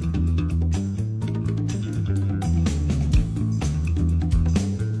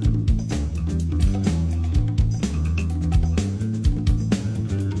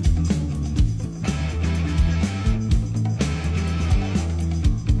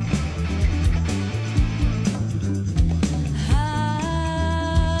 I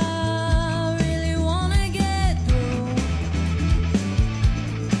really wanna get through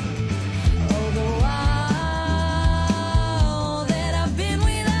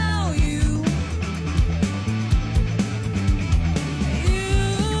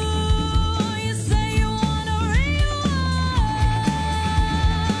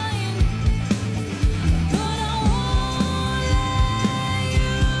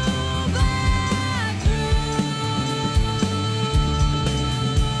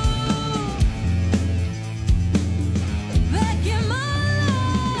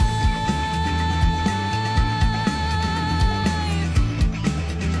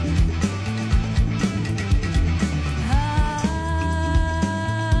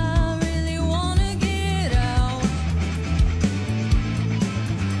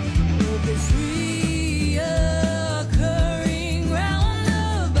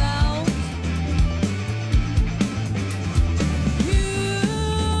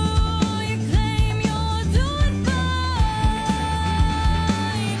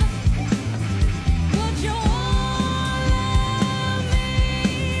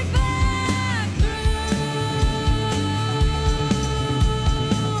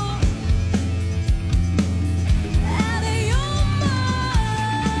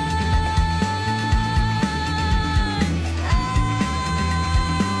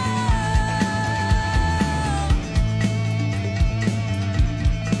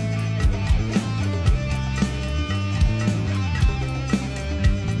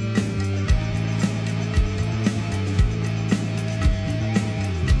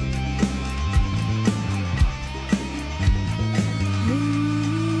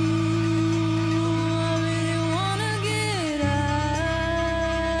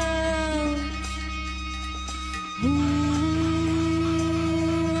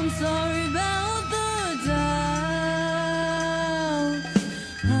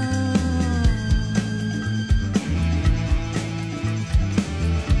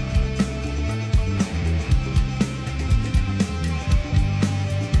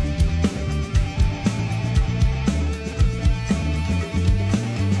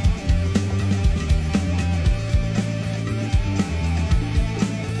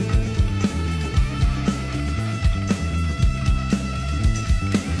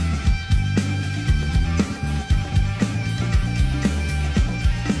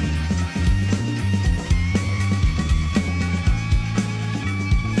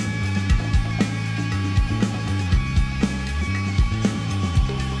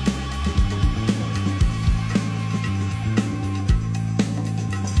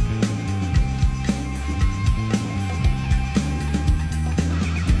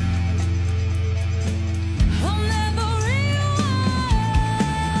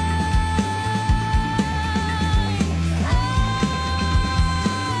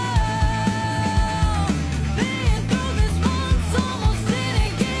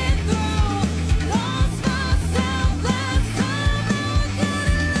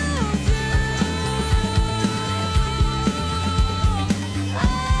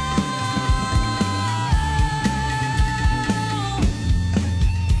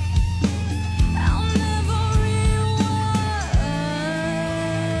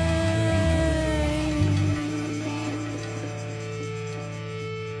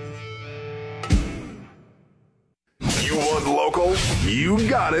want local? You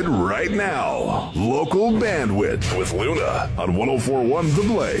got it right now. Local Bandwidth with Luna on 104.1 The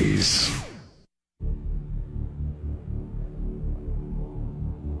Blaze.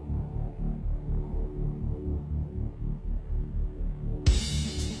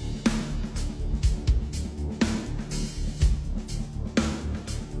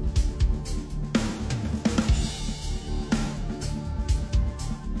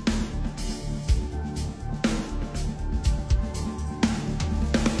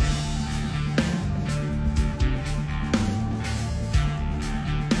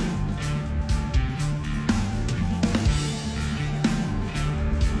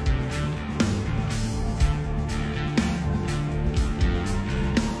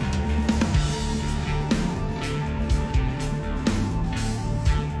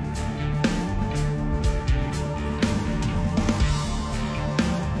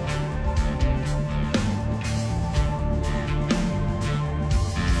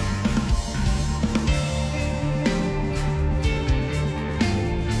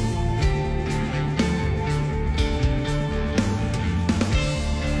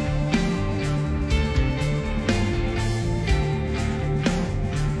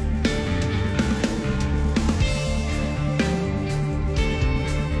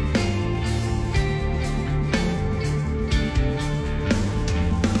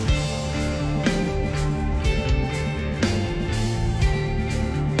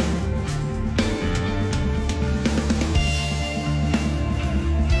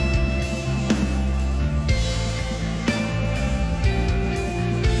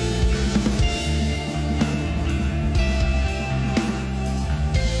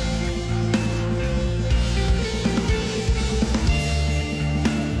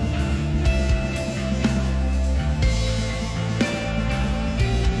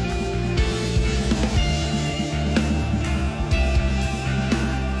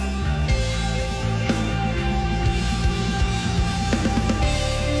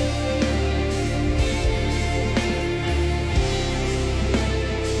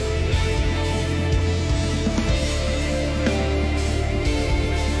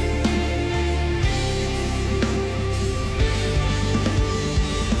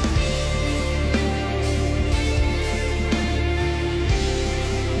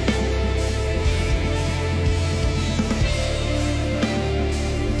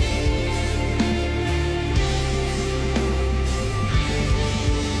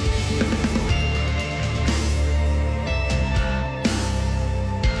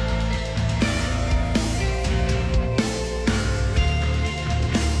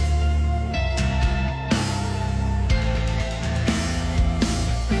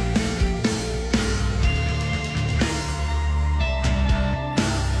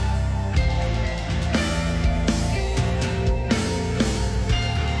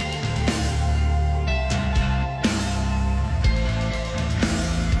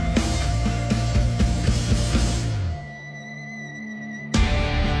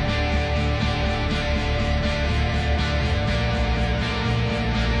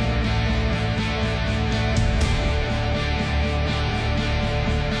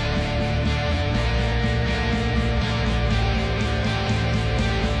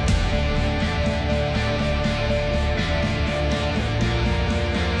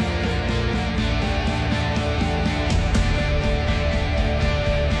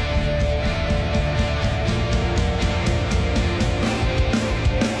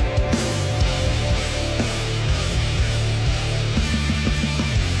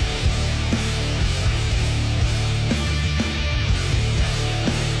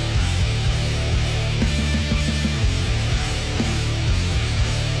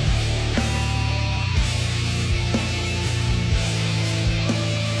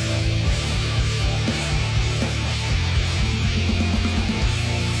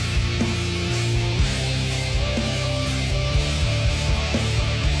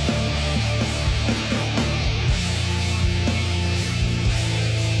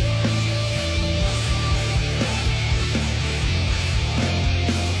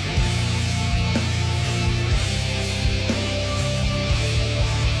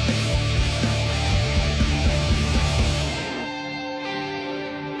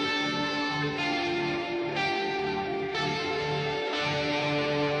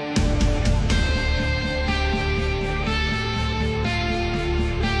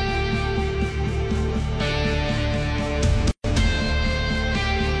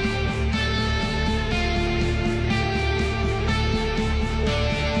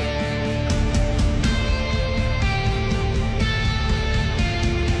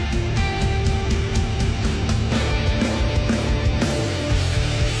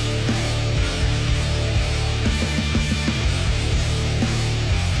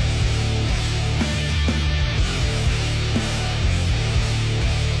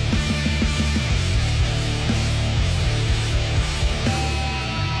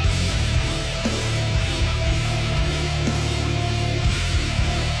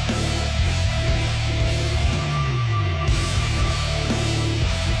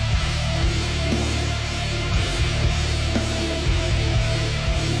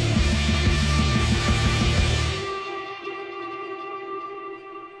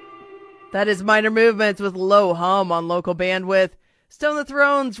 That is Minor Movements with Low Hum on Local Bandwidth. Stone the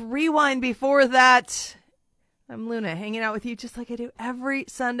Thrones Rewind before that. I'm Luna, hanging out with you just like I do every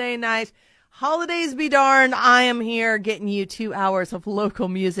Sunday night. Holidays be darned, I am here getting you 2 hours of local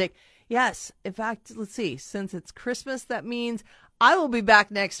music. Yes, in fact, let's see, since it's Christmas, that means I will be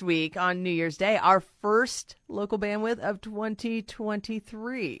back next week on New Year's Day, our first Local Bandwidth of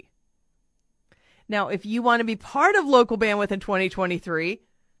 2023. Now, if you want to be part of Local Bandwidth in 2023,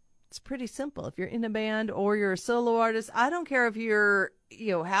 it's pretty simple. If you're in a band or you're a solo artist, I don't care if you're,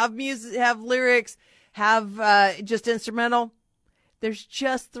 have music, have lyrics, have just instrumental. There's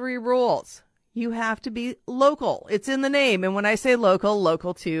just 3 rules. You have to be local. It's in the name. And when I say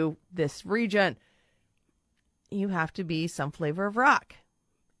local to this region, you have to be some flavor of rock.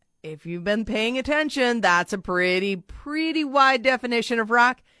 If you've been paying attention, that's a pretty wide definition of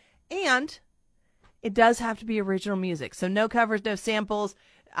rock. And it does have to be original music. So no covers, no samples.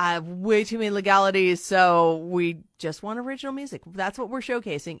 Way too many legalities, so we just want original music. That's what we're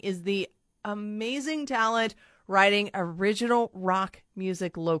showcasing, is the amazing talent writing original rock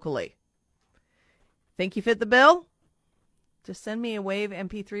music locally. Think you fit the bill? Just send me a WAV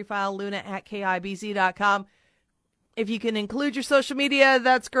MP3 file, luna@kibz.com. If you can include your social media,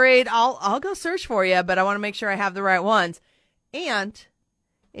 that's great. I'll go search for you, but I want to make sure I have the right ones. And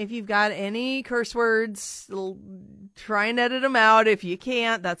if you've got any curse words, try and edit them out. If you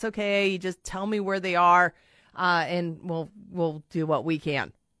can't, that's okay. You just tell me where they are, and we'll do what we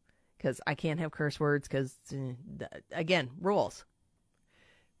can. Because I can't have curse words because, again, rules.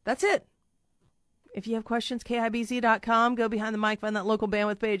 That's it. If you have questions, KIBZ.com. Go behind the mic, find that Local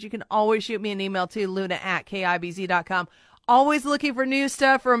Bandwidth page. You can always shoot me an email to luna@KIBZ.com. Always looking for new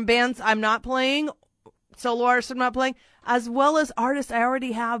stuff from bands I'm not playing, solo artists I'm not playing, as well as artists I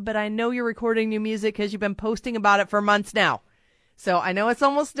already have, but I know you're recording new music because you've been posting about it for months now. So I know it's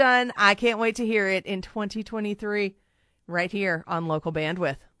almost done. I can't wait to hear it in 2023 right here on Local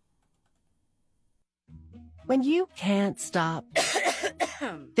Bandwidth. When you can't stop,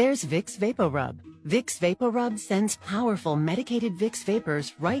 there's Vicks VapoRub. Vicks VapoRub sends powerful medicated Vicks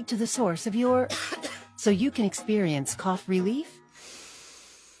vapors right to the source of your... so you can experience cough relief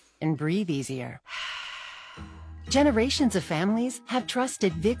and breathe easier. Generations of families have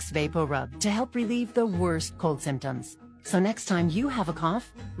trusted Vicks VapoRub to help relieve the worst cold symptoms. So next time you have a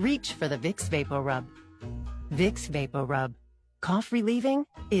cough, reach for the Vicks VapoRub. Vicks VapoRub. Cough relieving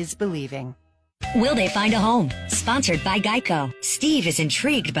is believing. Will they find a home? Sponsored by Geico. Steve is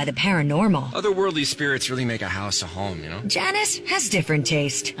intrigued by the paranormal. Otherworldly spirits really make a house a home, Janice has different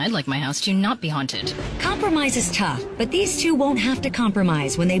taste. I'd like my house to not be haunted. Compromise is tough, but these two won't have to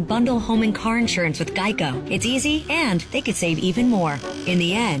compromise when they bundle home and car insurance with Geico. It's easy, and they could save even more. In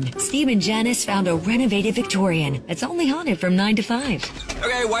the end, Steve and Janice found a renovated Victorian that's only haunted from 9 to 5.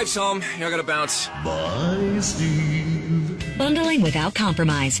 Okay, wife's home. I gotta bounce. Bye, Steve. Bundling without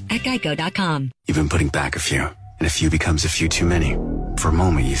compromise at Geico.com. You've been putting back a few, and a few becomes a few too many. For a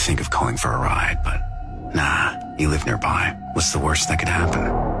moment, you think of calling for a ride, but nah, you live nearby. What's the worst that could happen?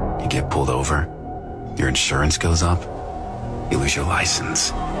 You get pulled over, your insurance goes up, you lose your license,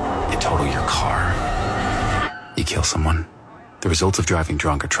 you total your car, you kill someone. The results of driving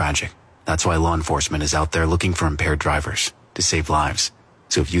drunk are tragic. That's why law enforcement is out there looking for impaired drivers to save lives.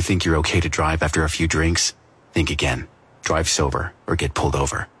 So if you think you're okay to drive after a few drinks, think again. Drive sober or get pulled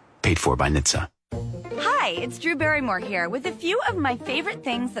over. Paid for by NHTSA. Hi, it's Drew Barrymore here with a few of my favorite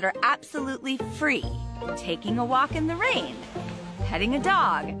things that are absolutely free. Taking a walk in the rain, petting a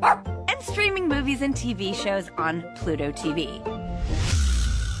dog, and streaming movies and TV shows on Pluto TV.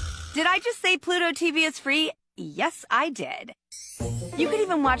 Did I just say Pluto TV is free? Yes, I did. You could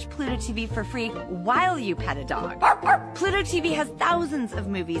even watch Pluto TV for free while you pet a dog. Pluto TV has thousands of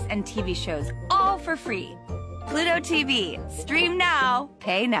movies and TV shows, all for free. Pluto TV. Stream now,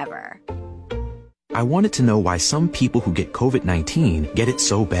 pay never. I wanted to know why some people who get COVID-19 get it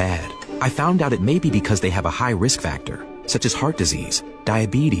so bad. I found out it may be because they have a high risk factor, such as heart disease,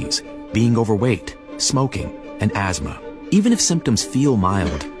 diabetes, being overweight, smoking, and asthma. Even if symptoms feel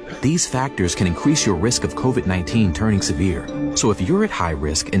mild, these factors can increase your risk of COVID-19 turning severe. So if you're at high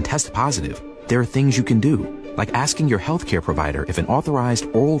risk and test positive, there are things you can do, like asking your healthcare provider if an authorized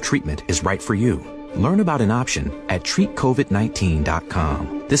oral treatment is right for you. Learn about an option at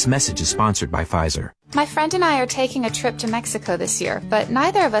treatcovid19.com. This message is sponsored by Pfizer. My friend and I are taking a trip to Mexico this year, but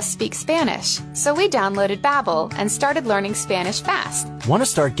neither of us speak Spanish. So we downloaded Babbel and started learning Spanish fast. Want to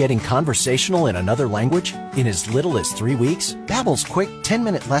start getting conversational in another language? In as little as 3 weeks? Babbel's quick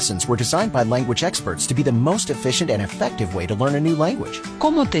 10-minute lessons were designed by language experts to be the most efficient and effective way to learn a new language.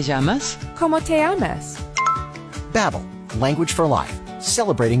 ¿Cómo te llamas? ¿Cómo te llamas? Babbel, language for life.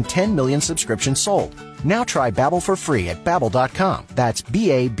 celebrating 10 million subscriptions sold. Now try Babbel for free at Babbel.com. That's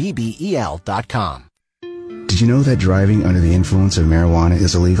BABBEL.com. Did you know that driving under the influence of marijuana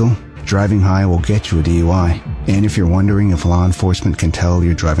is illegal? Driving high will get you a DUI. And if you're wondering if law enforcement can tell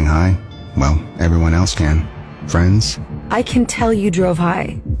you're driving high, well, everyone else can. Friends? I can tell you drove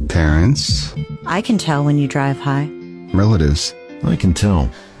high. Parents? I can tell when you drive high. Relatives? I can tell.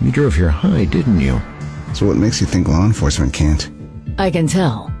 You drove here high, didn't you? So what makes you think law enforcement can't? I can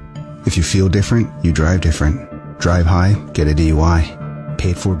tell. If you feel different, you drive different. Drive high, get a DUI.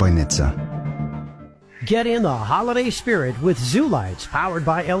 Paid for by NHTSA. Get in the holiday spirit with Zoo Lights, powered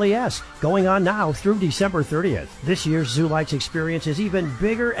by LES, going on now through December 30th. This year's Zoo Lights experience is even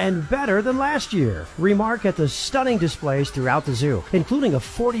bigger and better than last year. Remark at the stunning displays throughout the zoo, including a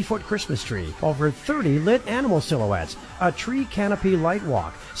 40-foot Christmas tree, over 30 lit animal silhouettes, a tree canopy light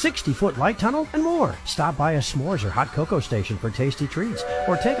walk, 60-foot light tunnel, and more. Stop by a s'mores or hot cocoa station for tasty treats,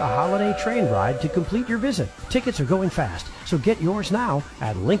 or take a holiday train ride to complete your visit. Tickets are going fast, so get yours now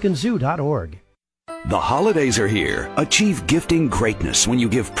at lincolnzoo.org. The holidays are here. Achieve gifting greatness when you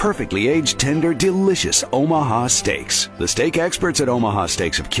give perfectly aged, tender, delicious Omaha steaks. The steak experts at Omaha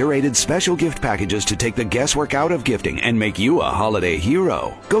Steaks have curated special gift packages to take the guesswork out of gifting and make you a holiday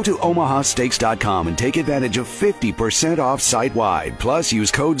hero. Go to omahasteaks.com and take advantage of 50% off site-wide. Plus, use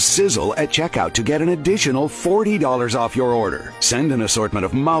code SIZZLE at checkout to get an additional $40 off your order. Send an assortment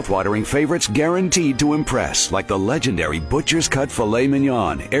of mouth-watering favorites guaranteed to impress, like the legendary Butcher's Cut Filet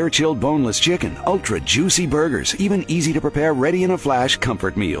Mignon, air-chilled boneless chicken, ultra juicy burgers, even easy to prepare, ready in a flash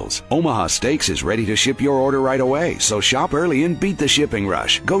comfort meals. Omaha Steaks is ready to ship your order right away, so shop early and beat the shipping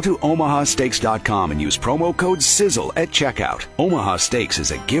rush. Go to omahasteaks.com and use promo code SIZZLE at checkout. Omaha Steaks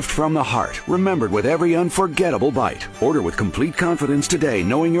is a gift from the heart, remembered with every unforgettable bite. Order with complete confidence today,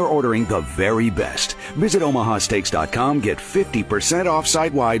 knowing you're ordering the very best. Visit omahasteaks.com, get 50% off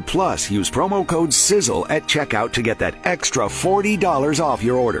site-wide, plus use promo code SIZZLE at checkout to get that extra $40 off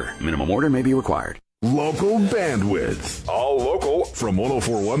your order. Minimum order may be required. Local bandwidth. All local from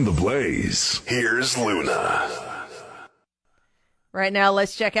 104.1 The Blaze. Here's Luna. Right now,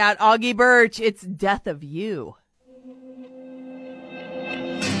 let's check out Augie Birch. It's Death of You.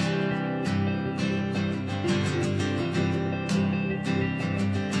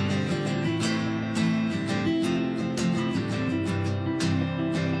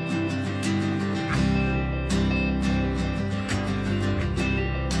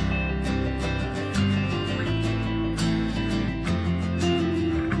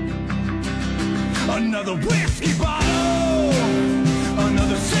 Another whiskey bottle,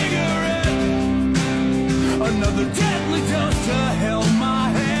 another cigarette, another deadly dose to help my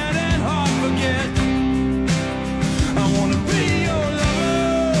head and heart forget. I wanna be your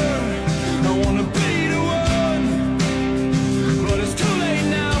lover, I wanna be the one, but it's too late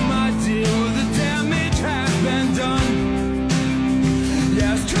now, my dear, the damage has been done.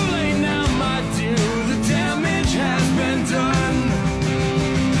 Yeah, it's too late now, my dear, the damage has been done.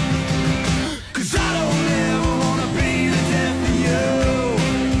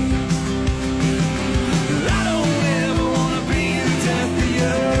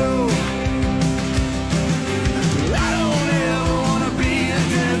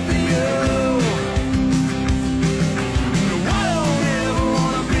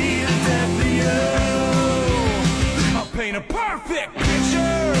 Paint a perfect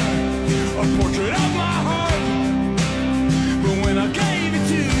picture, a portrait of my heart. But when I gave it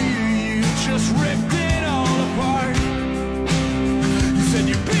to you, you just ripped it all apart. You said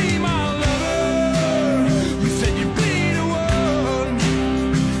you'd be my lover, you said you'd be the one.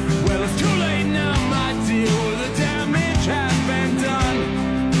 Well, it's too late now, my dear, the damage has been done.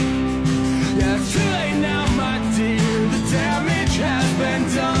 Yeah, it's too late now, my dear, the damage has been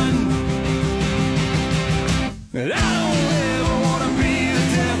done. And I don't ever wanna be the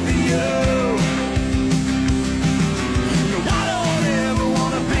death of you. No, I don't ever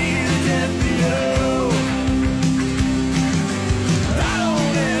wanna be the death of you. I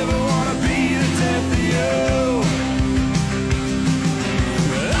don't ever wanna be the death of you.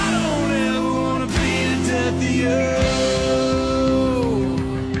 I don't ever wanna be the death of you.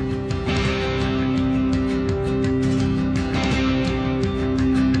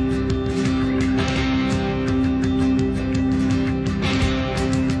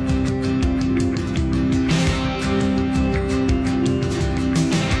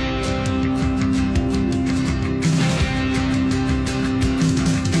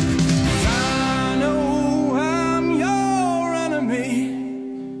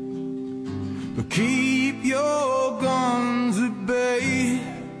 Keep your guns at bay,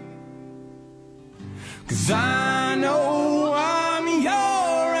 'cause I know I'm your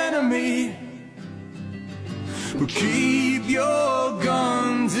Keep your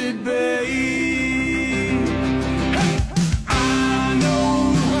guns at bay. I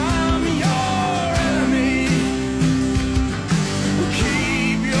know I'm your enemy.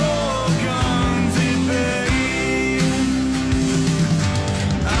 Keep your guns at bay.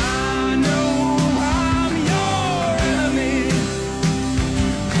 I know I'm your enemy.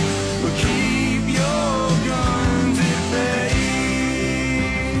 Keep your guns at bay.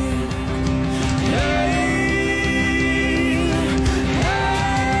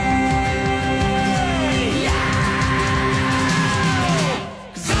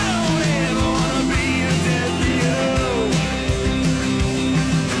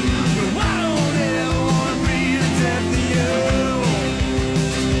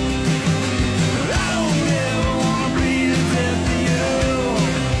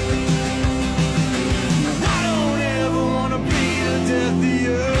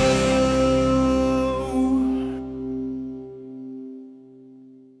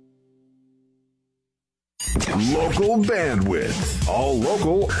 Local bandwidth. All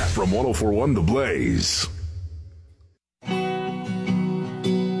local from 104.1 The Blaze.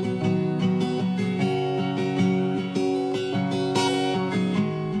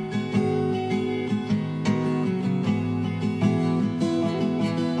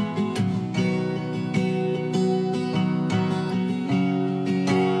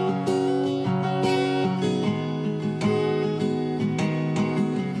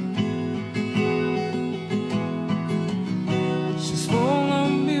 She's full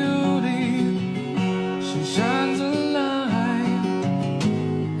of beauty. She shines a light.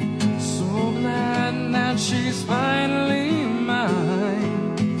 So glad that she's finally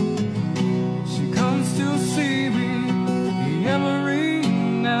mine. She comes to see me every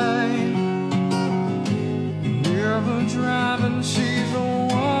night. Never driving, she's a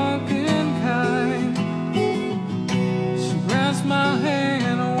walking kind. She grabs my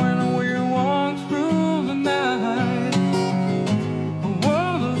hand when we walk through the night.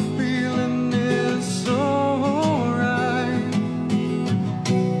 What a feeling is so right.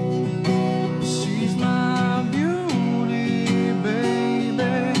 She's my beauty,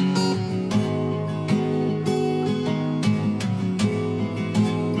 baby.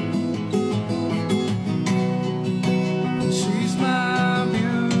 She's my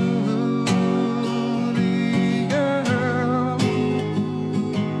beauty girl.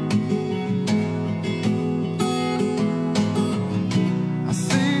 I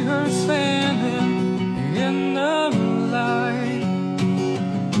see her standing in the light.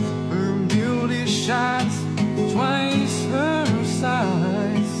 Her beauty shines twice her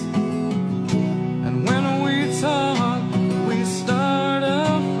size. And when we talk, we start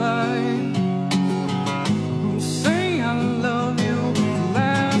a fight. Who say I love you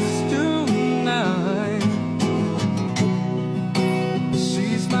last tonight.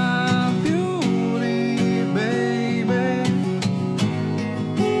 She's my beauty, baby.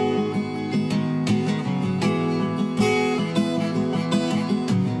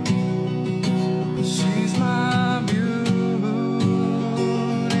 She's my beauty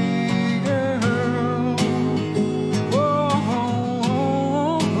girl.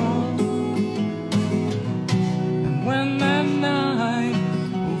 Whoa. And when that night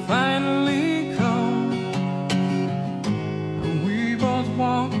will finally come, and we both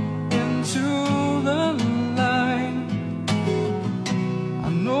walk into the light, I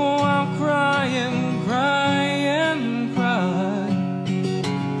know I'll cry and cry and cry.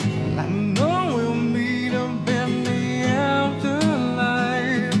 I know we'll meet up in the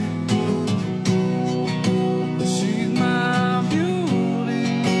afterlife. She's my beauty,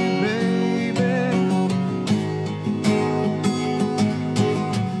 baby.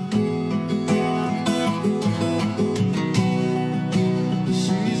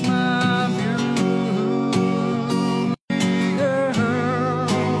 She's my beauty girl.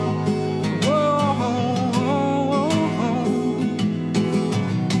 Whoa.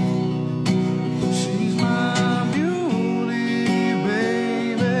 She's my beauty,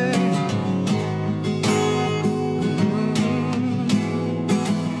 baby.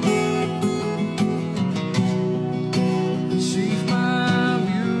 She's my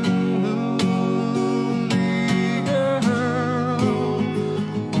beauty girl.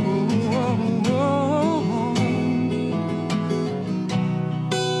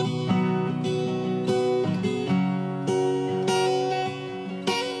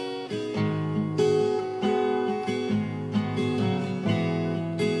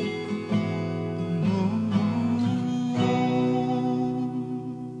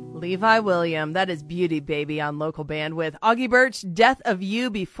 Levi William, that is Beauty Baby on Local Bandwidth. Augie Birch, Death of You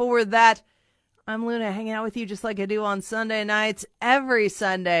before that. I'm Luna, hanging out with you just like I do on Sunday nights, every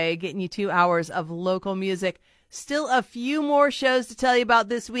Sunday, getting you 2 hours of local music. Still a few more shows to tell you about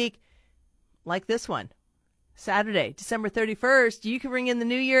this week, like this one. Saturday, December 31st, you can ring in the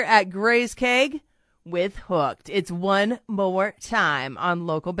new year at Gray's Keg with Hooked. It's One More Time on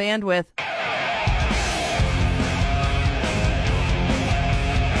local bandwidth.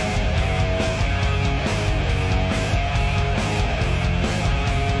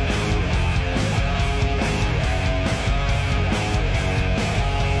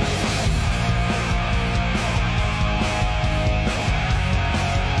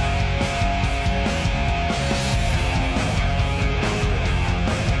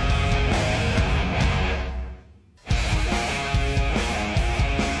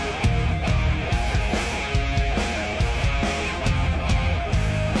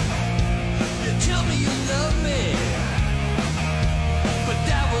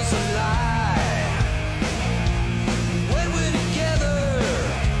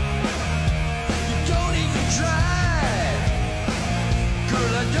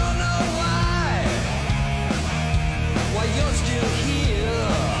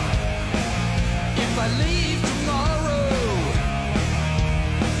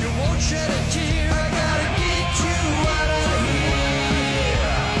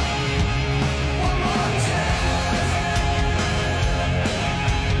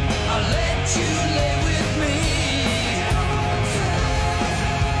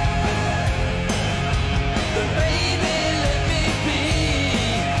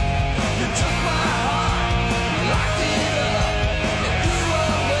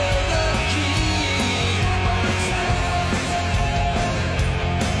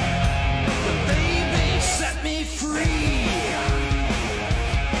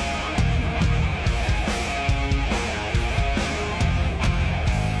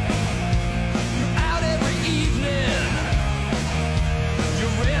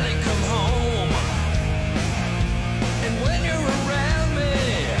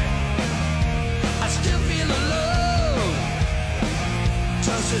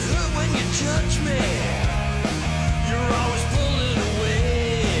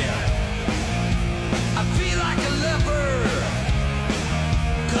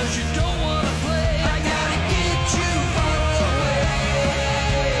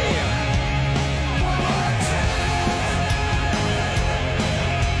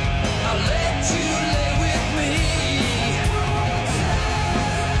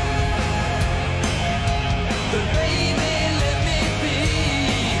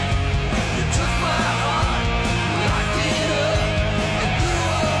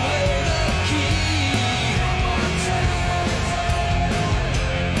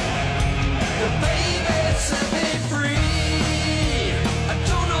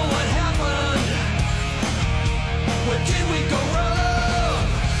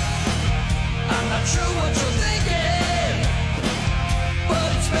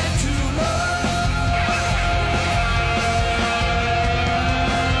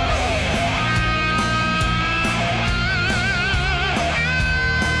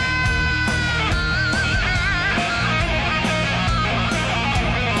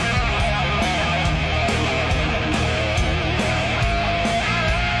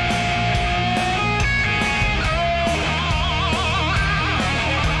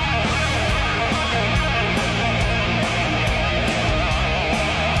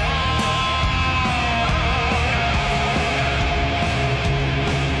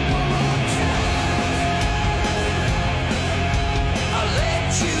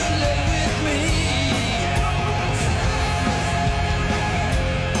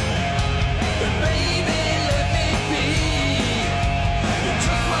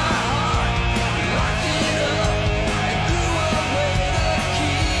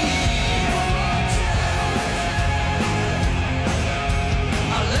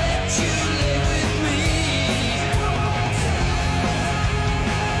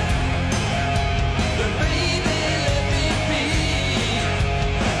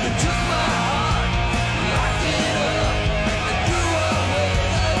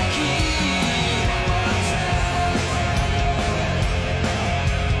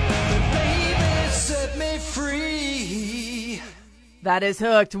 That is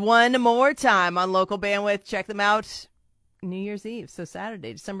Hooked One More Time on local bandwidth. Check them out New Year's Eve, so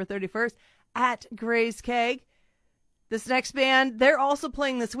Saturday, December 31st at Gray's Keg. This next band, they're also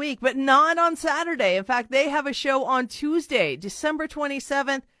playing this week, but not on Saturday. In fact, they have a show on Tuesday, December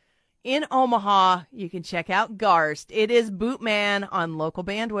 27th in Omaha. You can check out Garst. It is Bootman on local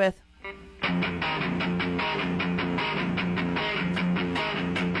bandwidth.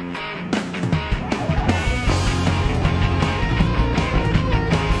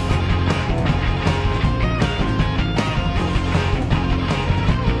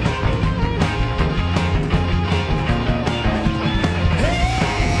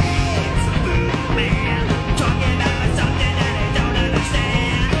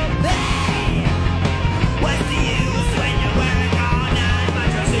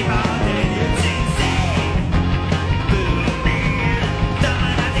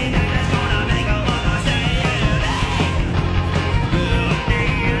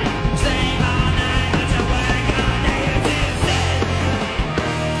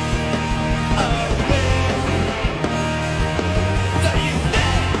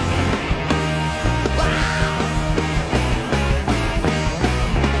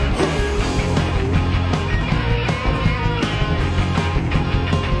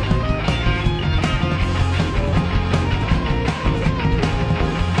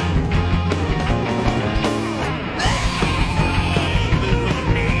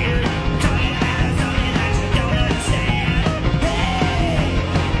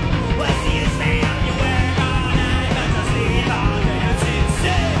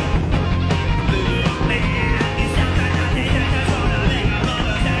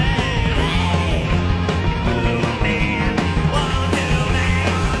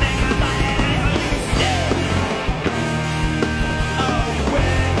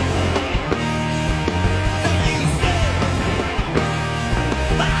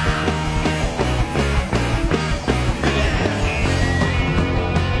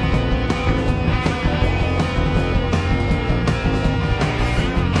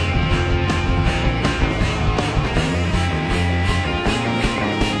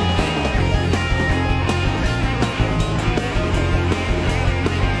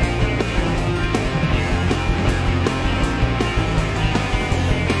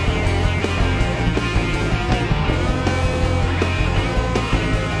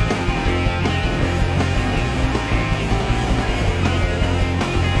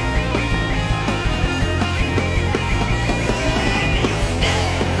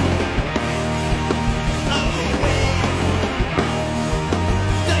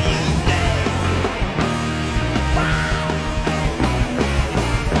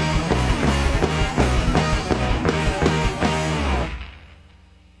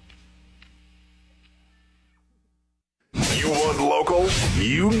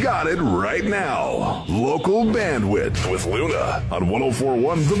 You got it right now. Local Bandwidth with Luna on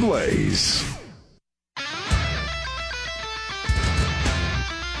 104.1 The Blaze.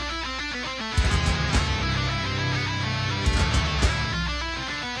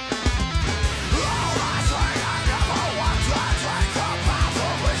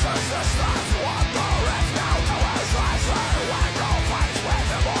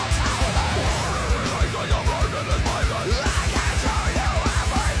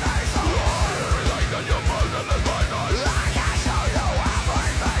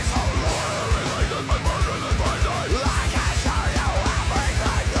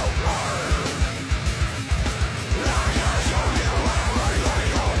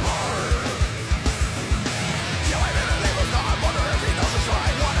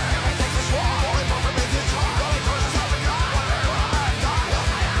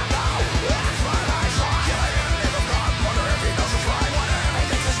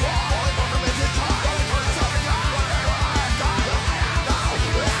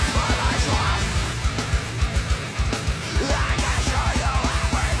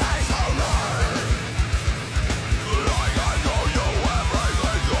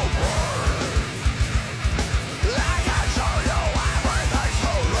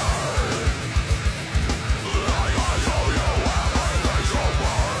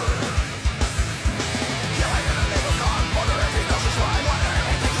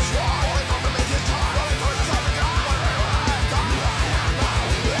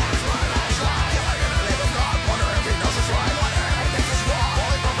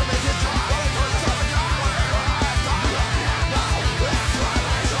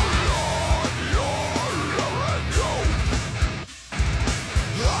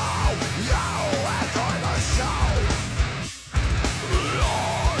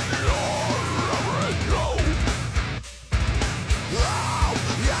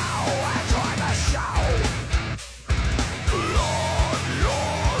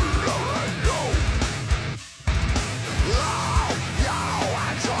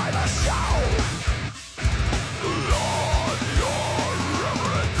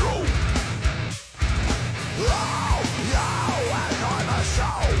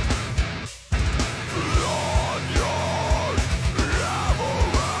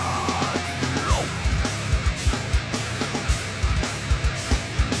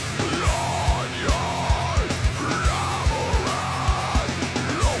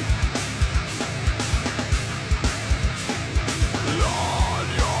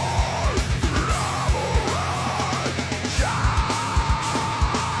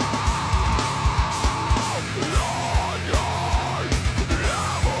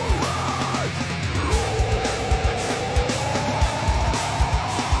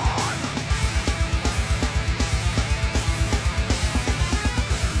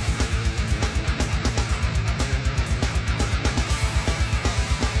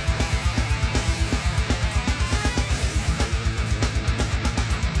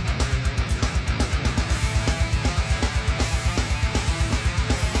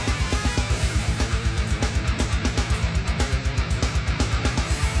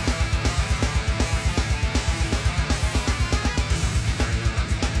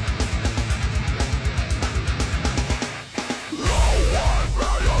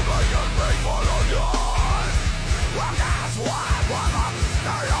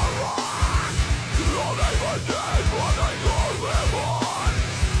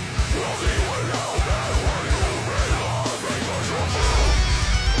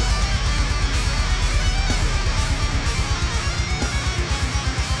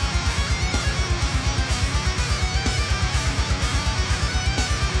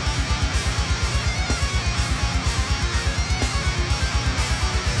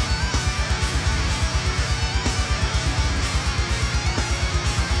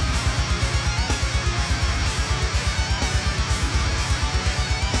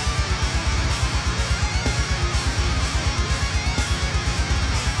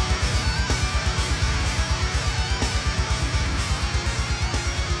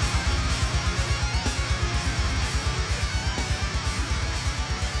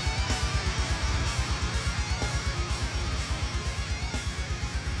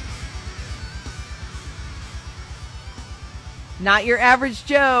 Not Your Average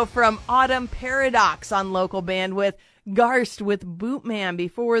Joe from Autumn Paradox on Local Bandwidth. Garst with Bootman.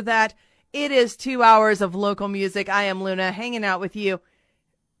 Before that, it is 2 hours of local music. I am Luna, hanging out with you,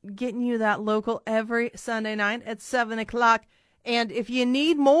 getting you that local every Sunday night at 7 o'clock. And if you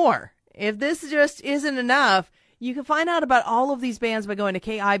need more, if this just isn't enough, You can find out about all of these bands by going to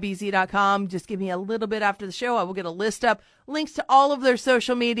KIBZ.com. Just give me a little bit after the show. I will get a list up, links to all of their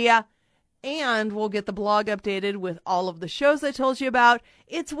social media, and we'll get the blog updated with all of the shows I told you about.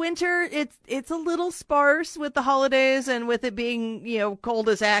 It's winter. It's a little sparse with the holidays and with it being, cold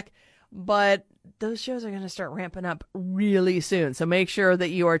as heck, but those shows are going to start ramping up really soon. So make sure that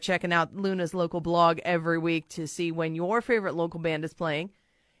you are checking out Luna's local blog every week to see when your favorite local band is playing.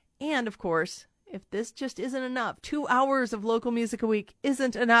 And of course, if this just isn't enough, 2 hours of local music a week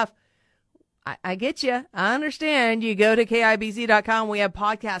isn't enough. I get you. I understand. You go to KIBZ.com. We have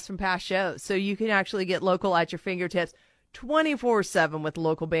podcasts from past shows, so you can actually get local at your fingertips 24/7 with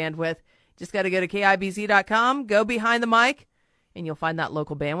local bandwidth. Just got to go to KIBZ.com, go behind the mic, and you'll find that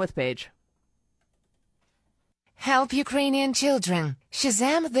local bandwidth page. Help Ukrainian children.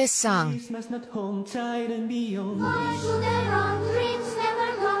 Shazam this song. Christmas not home, tired and beyond. Why should I run? Dreams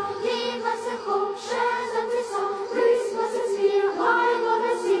never come. Give us a hope. Shazam this song. Christmas is here. Why not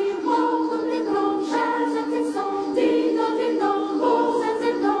I sing? Walk on the ground. Shazam this song. Ding dong ding dong. Balls and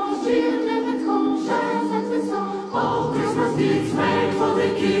the dogs. Children at home. Shazam this song. All Christmas deeds made for the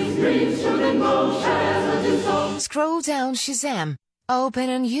kids. Dreams shouldn't go. Shazam this song. Scroll down Shazam. Open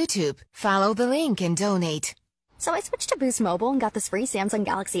on YouTube. Follow the link and donate. So I switched to Boost Mobile and got this free Samsung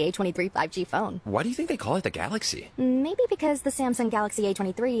Galaxy A23 5G phone. Why do you think they call it the Galaxy? Maybe because the Samsung Galaxy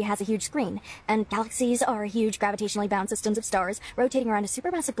A23 has a huge screen, and galaxies are huge gravitationally bound systems of stars rotating around a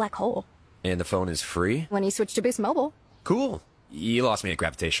supermassive black hole. And the phone is free? When you switch to Boost Mobile. Cool. You lost me at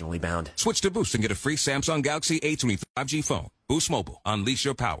gravitationally bound. Switch to Boost and get a free Samsung Galaxy A23 5G phone. Boost Mobile. Unleash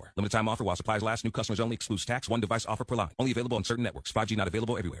your power. Limited time offer while supplies last. New customers only. Excludes tax. One device offer per line. Only available on certain networks. 5G not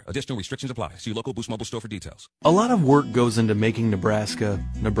available everywhere. Additional restrictions apply. See your local Boost Mobile store for details. A lot of work goes into making Nebraska,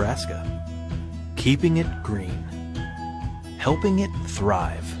 Nebraska. Keeping it green. Helping it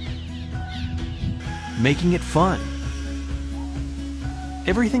thrive. Making it fun.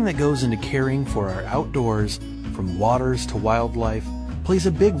 Everything that goes into caring for our outdoors, from waters to wildlife, plays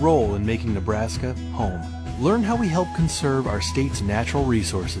a big role in making Nebraska home. Learn how we help conserve our state's natural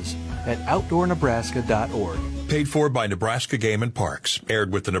resources at OutdoorNebraska.org. Paid for by Nebraska Game and Parks.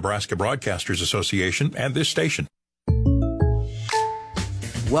 Aired with the Nebraska Broadcasters Association and this station.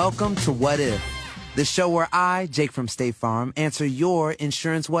 Welcome to What If, the show where I, Jake from State Farm, answer your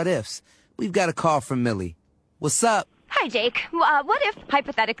insurance what ifs. We've got a call from Millie. What's up? Hi, Jake. What if,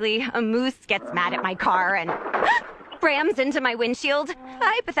 hypothetically, a moose gets mad at my car and rams into my windshield?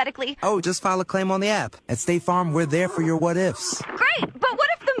 Hypothetically. Oh, just file a claim on the app. At State Farm, we're there for your what ifs. Great, but what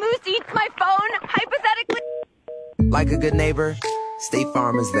if the moose eats my phone? Hypothetically. Like a good neighbor, State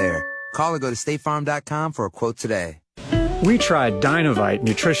Farm is there. Call or go to statefarm.com for a quote today. We tried Dynovite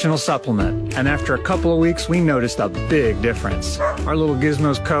nutritional supplement, and after a couple of weeks, we noticed a big difference. Our little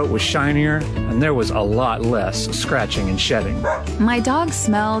Gizmo's coat was shinier, and there was a lot less scratching and shedding. My dog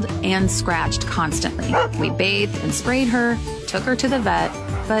smelled and scratched constantly. We bathed and sprayed her, took her to the vet,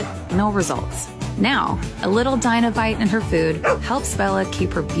 but no results. Now, a little Dynovite in her food helps Bella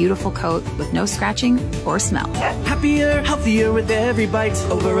keep her beautiful coat with no scratching or smell. Happier, healthier with every bite.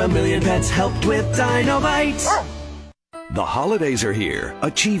 Over 1 million pets helped with Dynovite. The holidays are here.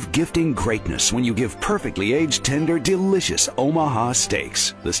 Achieve gifting greatness when you give perfectly aged, tender, delicious Omaha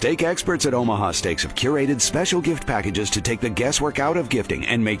steaks. The steak experts at Omaha Steaks have curated special gift packages to take the guesswork out of gifting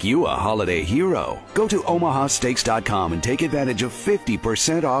and make you a holiday hero. Go to omahasteaks.com and take advantage of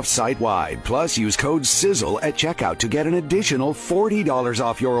 50% off site-wide. Plus, use code SIZZLE at checkout to get an additional $40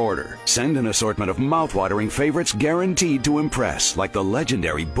 off your order. Send an assortment of mouthwatering favorites guaranteed to impress, like the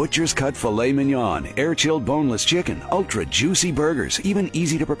legendary Butcher's Cut Filet Mignon, air-chilled boneless chicken, ultra juicy burgers, even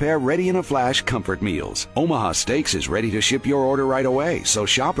easy to prepare, ready in a flash comfort meals. Omaha Steaks is ready to ship your order right away, so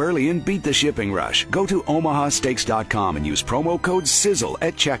shop early and beat the shipping rush. Go to omahasteaks.com and use promo code SIZZLE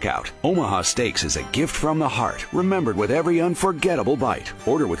at checkout. Omaha Steaks is a gift from the heart, remembered with every unforgettable bite.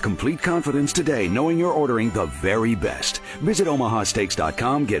 Order with complete confidence today, knowing you're ordering the very best. Visit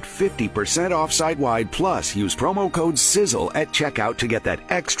omahasteaks.com, get 50% off site-wide, plus use promo code SIZZLE at checkout to get that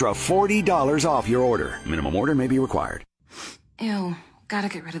extra $40 off your order. Minimum order may be required. Ew, gotta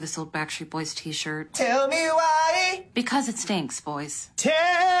get rid of this old Backstreet Boys t-shirt. Tell me why. Because it stinks, boys.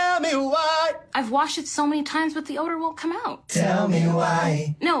 Tell me why. I've washed it so many times, but the odor won't come out. Tell me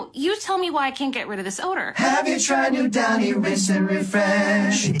why. No, you tell me why I can't get rid of this odor. Have you tried New Downy Rinse and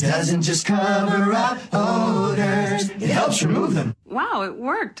Refresh? It doesn't just cover up odors, it helps remove them. Wow, it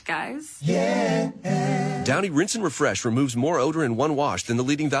worked, guys. Yeah. Downy Rinse and Refresh removes more odor in one wash than the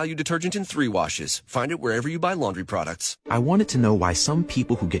leading value detergent in 3 washes. Find it wherever you buy laundry products. I wanted to know why some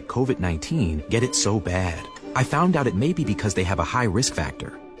people who get COVID-19 get it so bad. I found out it may be because they have a high risk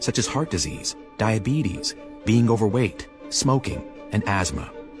factor, such as heart disease, diabetes, being overweight, smoking, and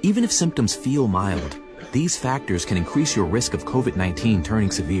asthma. Even if symptoms feel mild, these factors can increase your risk of COVID-19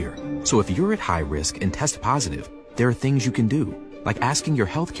 turning severe. So if you're at high risk and test positive, there are things you can do, like asking your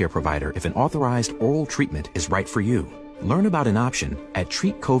healthcare provider if an authorized oral treatment is right for you. Learn about an option at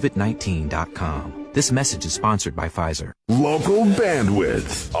treatcovid19.com. This message is sponsored by Pfizer. Local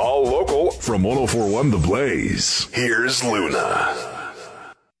bandwidth. All local from 104.1 The Blaze. Here's Luna.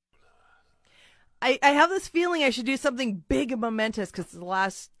 I have this feeling I should do something big and momentous because it's the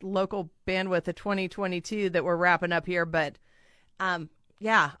last local bandwidth of 2022 that we're wrapping up here. But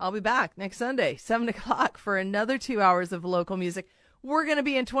yeah, I'll be back next Sunday, 7 o'clock, for another 2 hours of local music. We're going to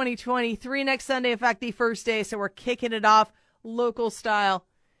be in 2023 next Sunday. In fact, the first day. So we're kicking it off local style.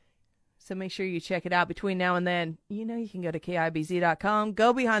 So make sure you check it out between now and then. You know, you can go to KIBZ.com,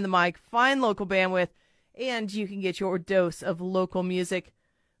 go behind the mic, find local bandwidth, and you can get your dose of local music.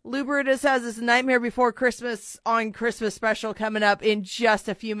 Lou Brutus has his Nightmare Before Christmas on Christmas special coming up in just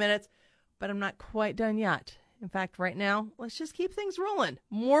a few minutes, but I'm not quite done yet. In fact, right now, let's just keep things rolling.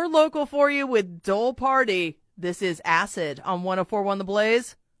 More local for you with Dole Party. This is Acid on 104.1 The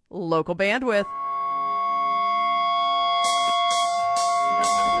Blaze, local bandwidth.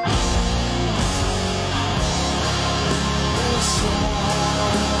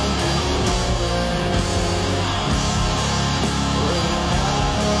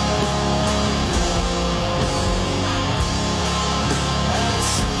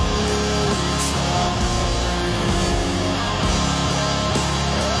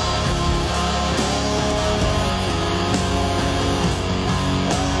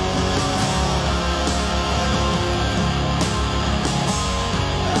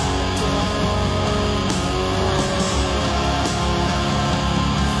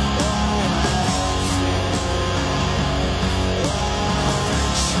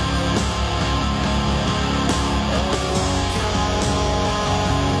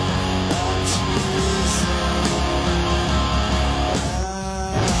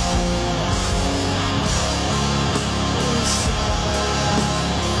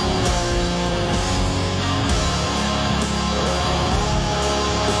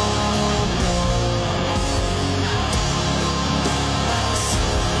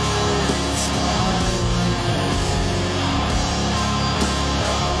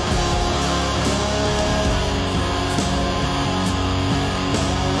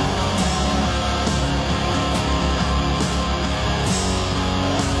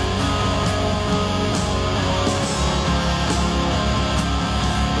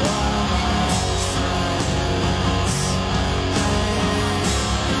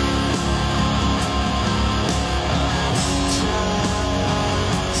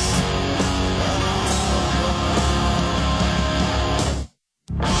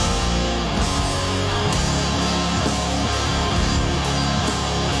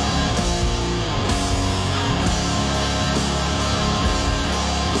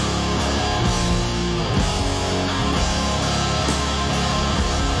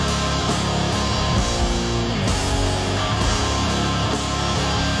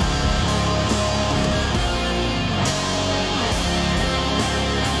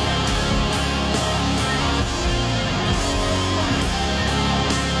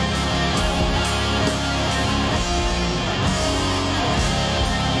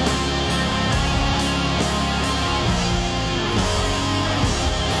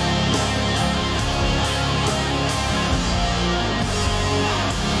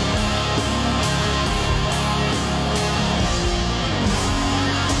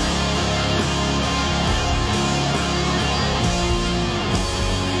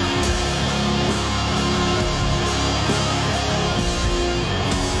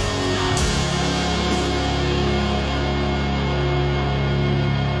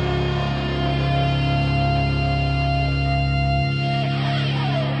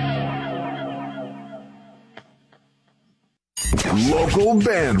 Local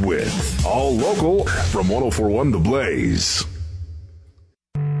bandwidth. All local from 104.1 The Blaze.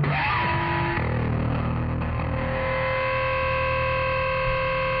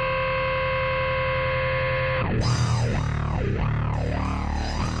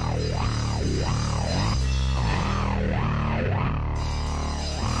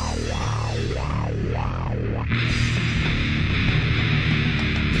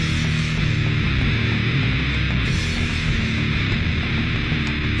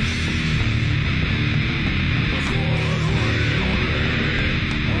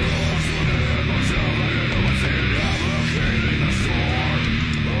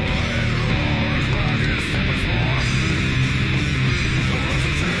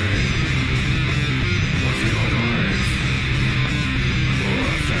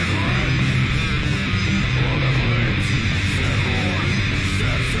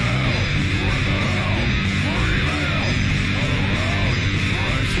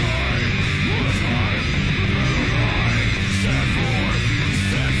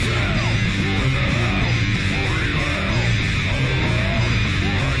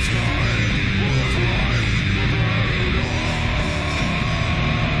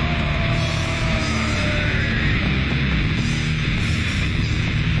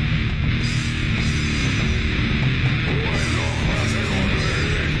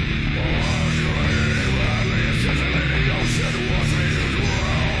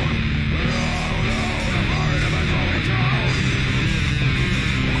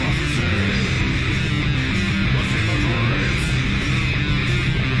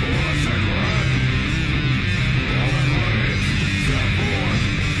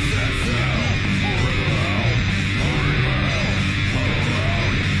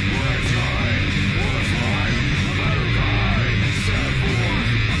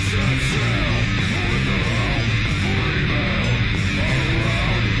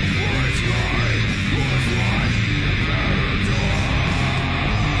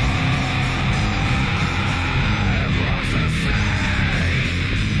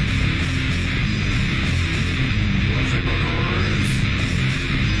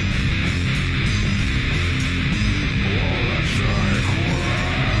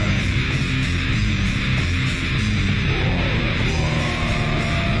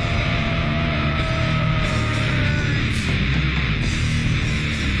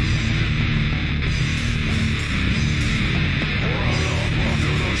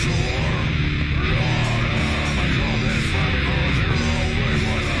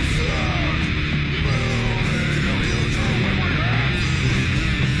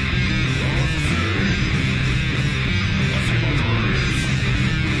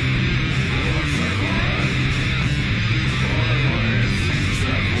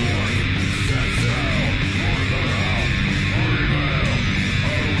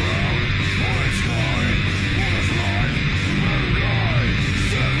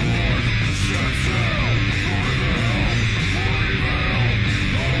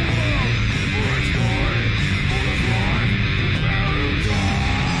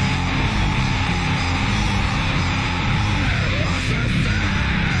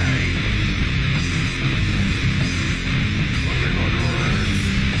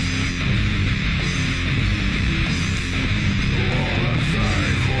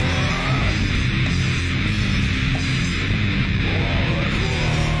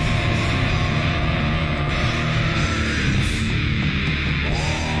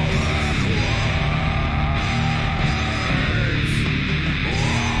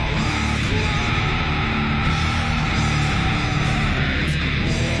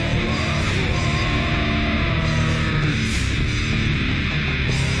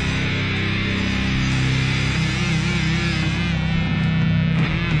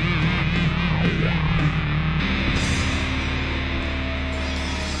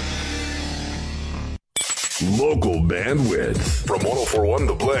 bandwidth from 104.1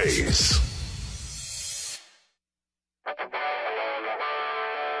 The Blaze.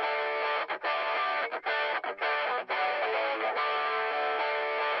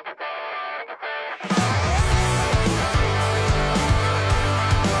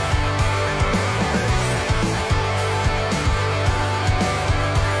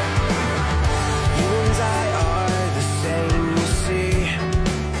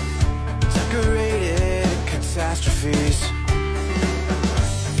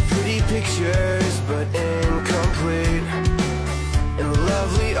 Pictures, but incomplete and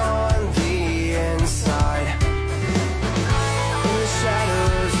lovely on the inside. In the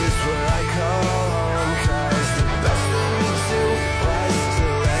shadows is where I call home, 'cause the best thing to do was to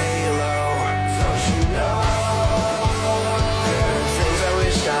lay low. Don't you know there are things I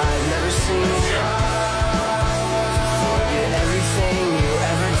wish I'd never seen? Forget everything you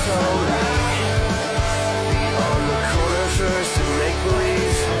ever told me. Be on the corner first and make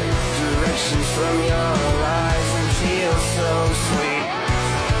believe. Directions from your eyes and feel so sweet.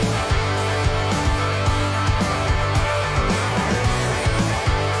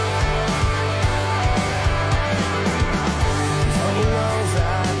 Don't you know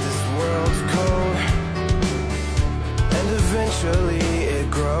that this world's cold, and eventually it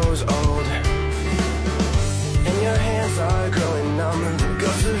grows old, and your hands are growing numb, and the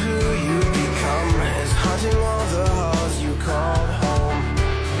ghost of who you become is haunting all the halls you called home.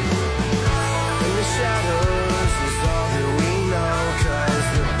 The shadows is all that we know, 'cause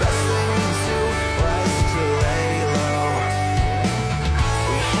the best thing to do was to lay low.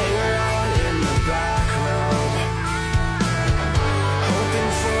 We hang around in the background,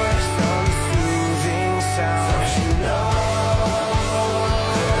 hoping for some soothing sound. Don't you know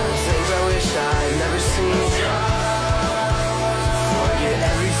there are things I wish I'd never seen? Forget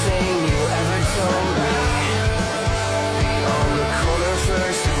everything you ever told me. Be on the corner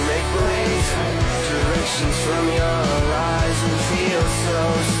first and make believe. Directions from your eyes and feel so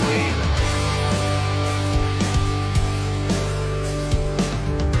sweet.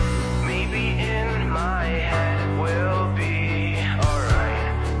 Maybe in my head we'll be alright.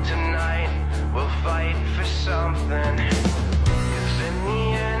 Tonight we'll fight for something. 'Cause in the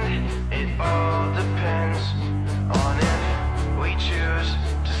end it all depends on if we choose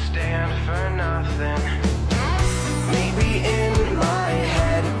to stand for nothing. Maybe in my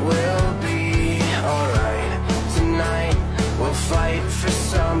head we'll be alright. Tonight we'll fight for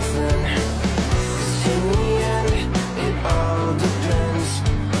something. 'Cause in the end it all depends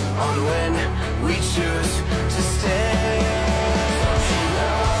on when we choose to stay. Don't you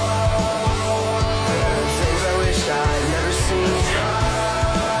know there are things I wish I'd never seen?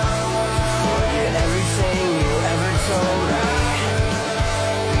 Forget everything you ever told me.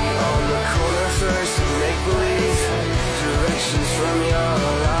 Be on the corner first and make believe. Directions from your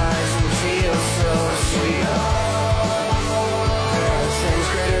eyes and feel so sweet. There are things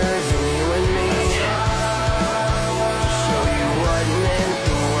greater than you and me. Show you what meant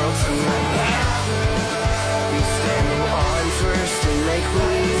the world to me. Be standing on first and make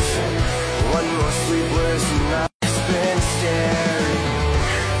believe. One more sleepless night spent staring.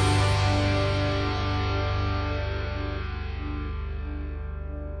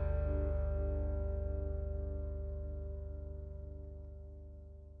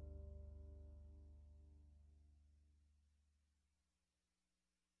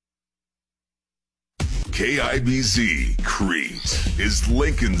 KIBZ Crete is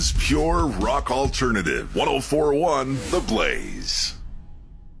Lincoln's pure rock alternative. 104.1 The Blaze.